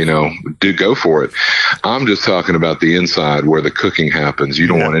 go for it. I'm just talking about the inside where the cooking happens. You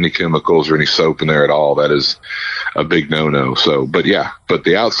don't want any chemicals or any soap in there at all. That is a big no-no. So, but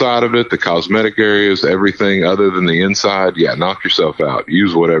the outside of it, the cosmetic areas, everything other than the inside, knock yourself out.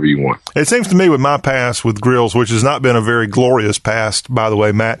 Use whatever you want. It seems to me with my past with grills, which has not been a very glorious past, by the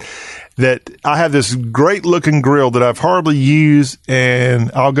way, Matt, that I have this great looking grill that I've hardly used, and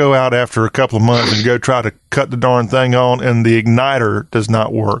I'll go out after a couple of months and go try to cut the darn thing on, and the igniter does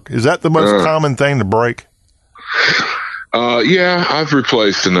not work. Is that the most common thing to break? I've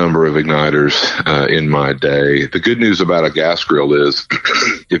replaced a number of igniters in my day. The good news about a gas grill is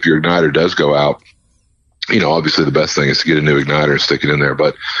if your igniter does go out, obviously the best thing is to get a new igniter and stick it in there.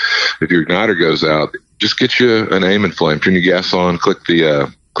 But if your igniter goes out, just get you an Amon flame, turn your gas on, click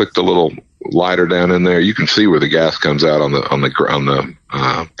the little lighter down in there. You can see where the gas comes out on the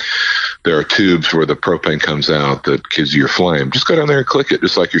there are tubes where the propane comes out that gives you your flame. Just go down there and click it,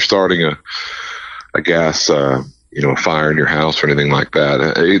 just like you're starting a gas, a fire in your house or anything like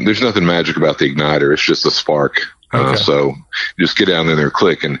that. There's nothing magic about the igniter. It's just a spark. Okay. So just get down there and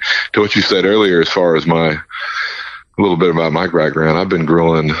click. And to what you said earlier, as far as a little bit about my background, I've been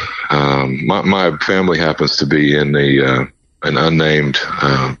grilling. My family happens to be in an unnamed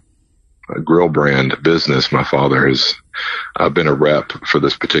grill brand business. My father has been a rep for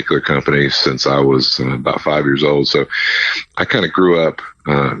this particular company since I was about 5 years old. So I kind of grew up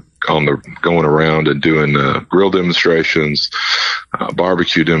going around and doing grill demonstrations,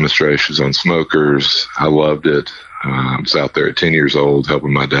 barbecue demonstrations on smokers. I loved it. I was out there at 10 years old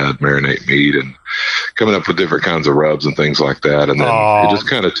helping my dad marinate meat and coming up with different kinds of rubs and things like that. And then it just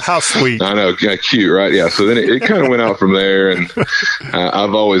kind of... How sweet. I know, cute, right? Yeah, so then it kind of went out from there, and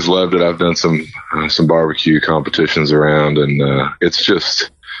I've always loved it. I've done some barbecue competitions around, and it's just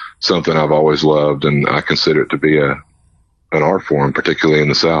something I've always loved, and I consider it to be an art form, particularly in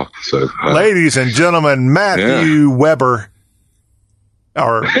the South. So, ladies and gentlemen, Matthew Weber.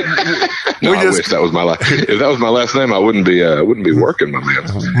 I wish that was my last. If that was my last name, I wouldn't be working, my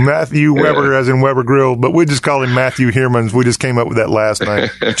man. Matthew Weber, as in Weber Grill, but we just call him Matthew Heermans. We just came up with that last name,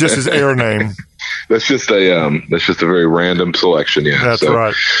 just his air name. That's just a very random selection. Yeah, that's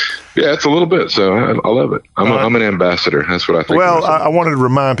right. Yeah, it's a little bit. So I love it. I'm an ambassador. That's what I think. Well, I wanted to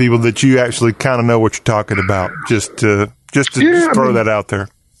remind people that you actually kind of know what you're talking about. Just to throw that out there.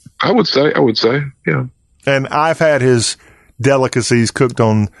 I would say, yeah. And I've had his delicacies cooked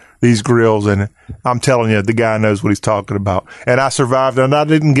on these grills, and I'm telling you, the guy knows what he's talking about. And I survived, and I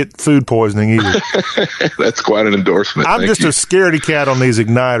didn't get food poisoning either. That's quite an endorsement. I'm just a scaredy cat on these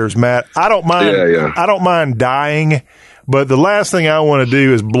igniters, Matt. I don't mind. I don't mind dying, but the last thing I want to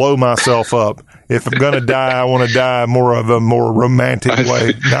do is blow myself up. If I'm going to die, I want to die more romantic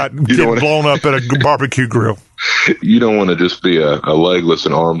way, not get blown up at a barbecue grill. You don't want to just be a legless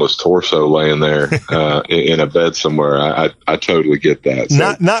and armless torso laying there in a bed somewhere. I totally get that.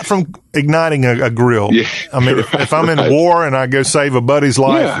 So. Not from igniting a grill. Yeah, I mean, if I'm in war and I go save a buddy's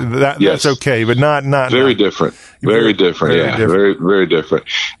life, that's okay. But not very different. Very different. Very, very different.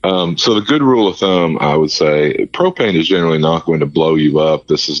 So the good rule of thumb, I would say, propane is generally not going to blow you up.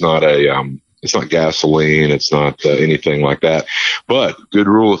 This is not it's not gasoline. It's not anything like that. But good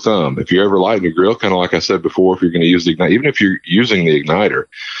rule of thumb, if you're ever lighting your grill, kind of like I said before, if you're going to use the igniter, even if you're using the igniter,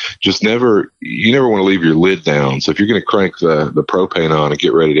 you never want to leave your lid down. So if you're going to crank the propane on and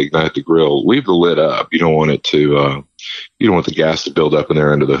get ready to ignite the grill, leave the lid up. You don't want it to, you don't want the gas to build up in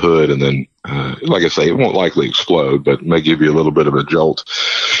there under the hood. And then, like I say, it won't likely explode, but it may give you a little bit of a jolt.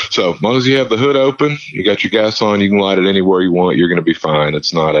 So as long as you have the hood open, you got your gas on, you can light it anywhere you want. You're going to be fine.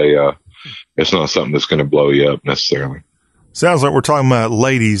 It's not something that's going to blow you up necessarily. Sounds like we're talking about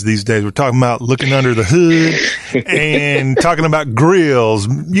ladies these days. We're talking about looking under the hood and talking about grills.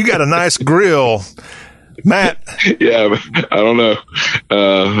 You got a nice grill, Matt. Yeah, I don't know.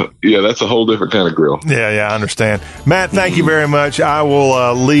 That's a whole different kind of grill. Yeah, I understand. Matt, thank you very much. I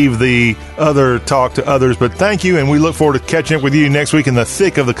will leave the other talk to others, but thank you, and we look forward to catching up with you next week in the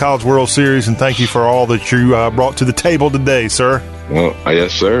thick of the College World Series, and thank you for all that you brought to the table today, sir. Well,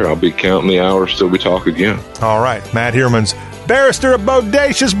 yes, sir. I'll be counting the hours till we talk again. All right. Matt Heermans, barrister of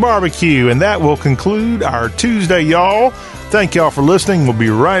Bodacious Barbecue. And that will conclude our Tuesday, y'all. Thank y'all for listening. We'll be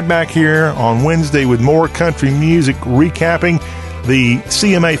right back here on Wednesday with more country music recapping the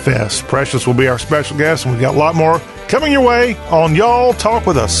CMA Fest. Precious will be our special guest, and we've got a lot more coming your way on Y'all Talk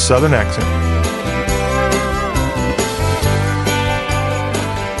with a Southern Accent.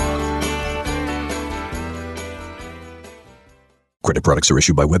 Credit products are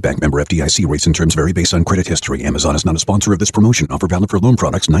issued by WebBank, member FDIC. Rates and terms vary based on credit history. Amazon is not a sponsor of this promotion. Offer valid for loan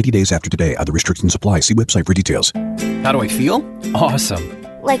products 90 days after today. Other restrictions apply. See website for details. How do I feel? Awesome.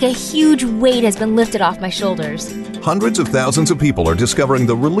 Like a huge weight has been lifted off my shoulders. Hundreds of thousands of people are discovering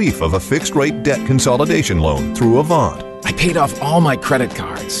the relief of a fixed-rate debt consolidation loan through Avant. I paid off all my credit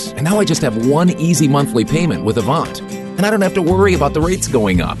cards, and now I just have one easy monthly payment with Avant. And I don't have to worry about the rates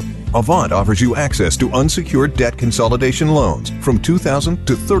going up. Avant offers you access to unsecured debt consolidation loans from $2,000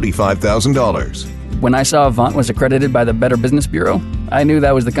 to $35,000. When I saw Avant was accredited by the Better Business Bureau, I knew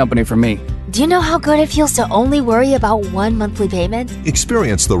that was the company for me. Do you know how good it feels to only worry about one monthly payment?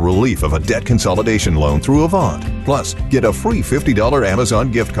 Experience the relief of a debt consolidation loan through Avant. Plus, get a free $50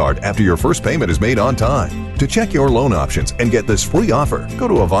 Amazon gift card after your first payment is made on time. To check your loan options and get this free offer, go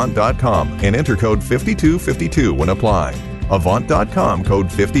to Avant.com and enter code 5252 when applying. Avant.com,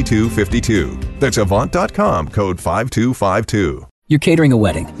 code 5252. That's Avant.com, code 5252. You're catering a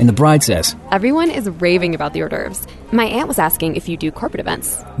wedding, and the bride says, Everyone is raving about the hors d'oeuvres. My aunt was asking if you do corporate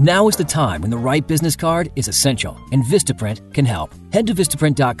events. Now is the time when the right business card is essential, and Vistaprint can help. Head to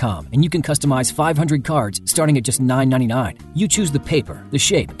Vistaprint.com, and you can customize 500 cards starting at just $9.99. You choose the paper, the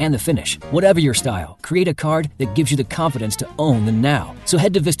shape, and the finish. Whatever your style, create a card that gives you the confidence to own the now. So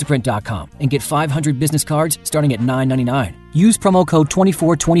head to Vistaprint.com and get 500 business cards starting at $9.99. Use promo code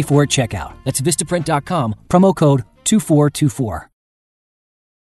 2424 at checkout. That's Vistaprint.com, promo code 2424.